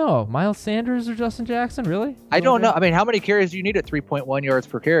 I don't know. Miles Sanders or Justin Jackson, really? I don't know. I mean, how many carries do you need at 3.1 yards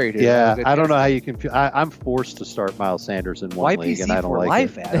per carry? Yeah, I don't know how you can. I'm forced to start Miles Sanders in one league, and I don't like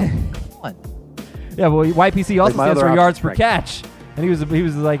life, it. Adam. Come on. Yeah, well, YPC also my stands other for yards per option, catch, and he was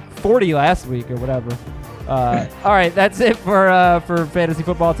like 40 last week or whatever. All right, that's it for fantasy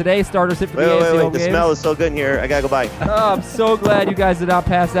football today. Starters hit for the AFC Wait. home The games. smell is so good in here. I gotta go by. Oh, I'm so glad you guys did not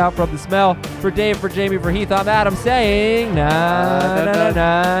pass out from the smell. For Dave, for Jamie, for Heath, I'm Adam saying na na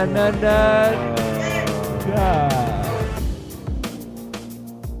na na na na.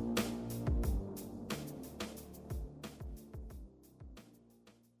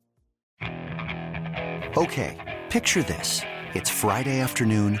 Okay, picture this. It's Friday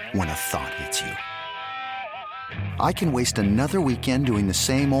afternoon when a thought hits you. I can waste another weekend doing the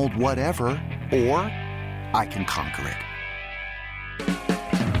same old whatever, or I can conquer it.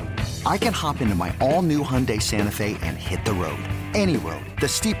 I can hop into my all-new Hyundai Santa Fe and hit the road. Any road. The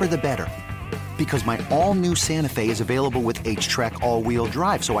steeper, the better. Because my all-new Santa Fe is available with H-Track all-wheel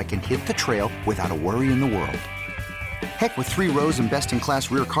drive, so I can hit the trail without a worry in the world. Heck, with 3 rows and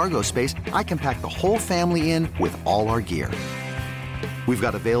best-in-class rear cargo space, I can pack the whole family in with all our gear. We've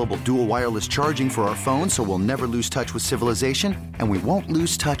got available dual wireless charging for our phones, so we'll never lose touch with civilization, and we won't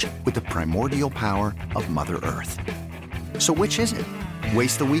lose touch with the primordial power of Mother Earth. So which is it?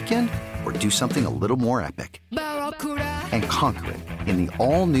 Waste the weekend or do something a little more epic? And conquer it in the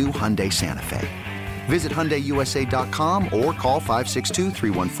all-new Hyundai Santa Fe. Visit HyundaiUSA.com or call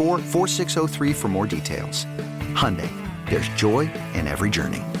 562-314-4603 for more details. Hyundai, there's joy in every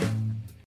journey.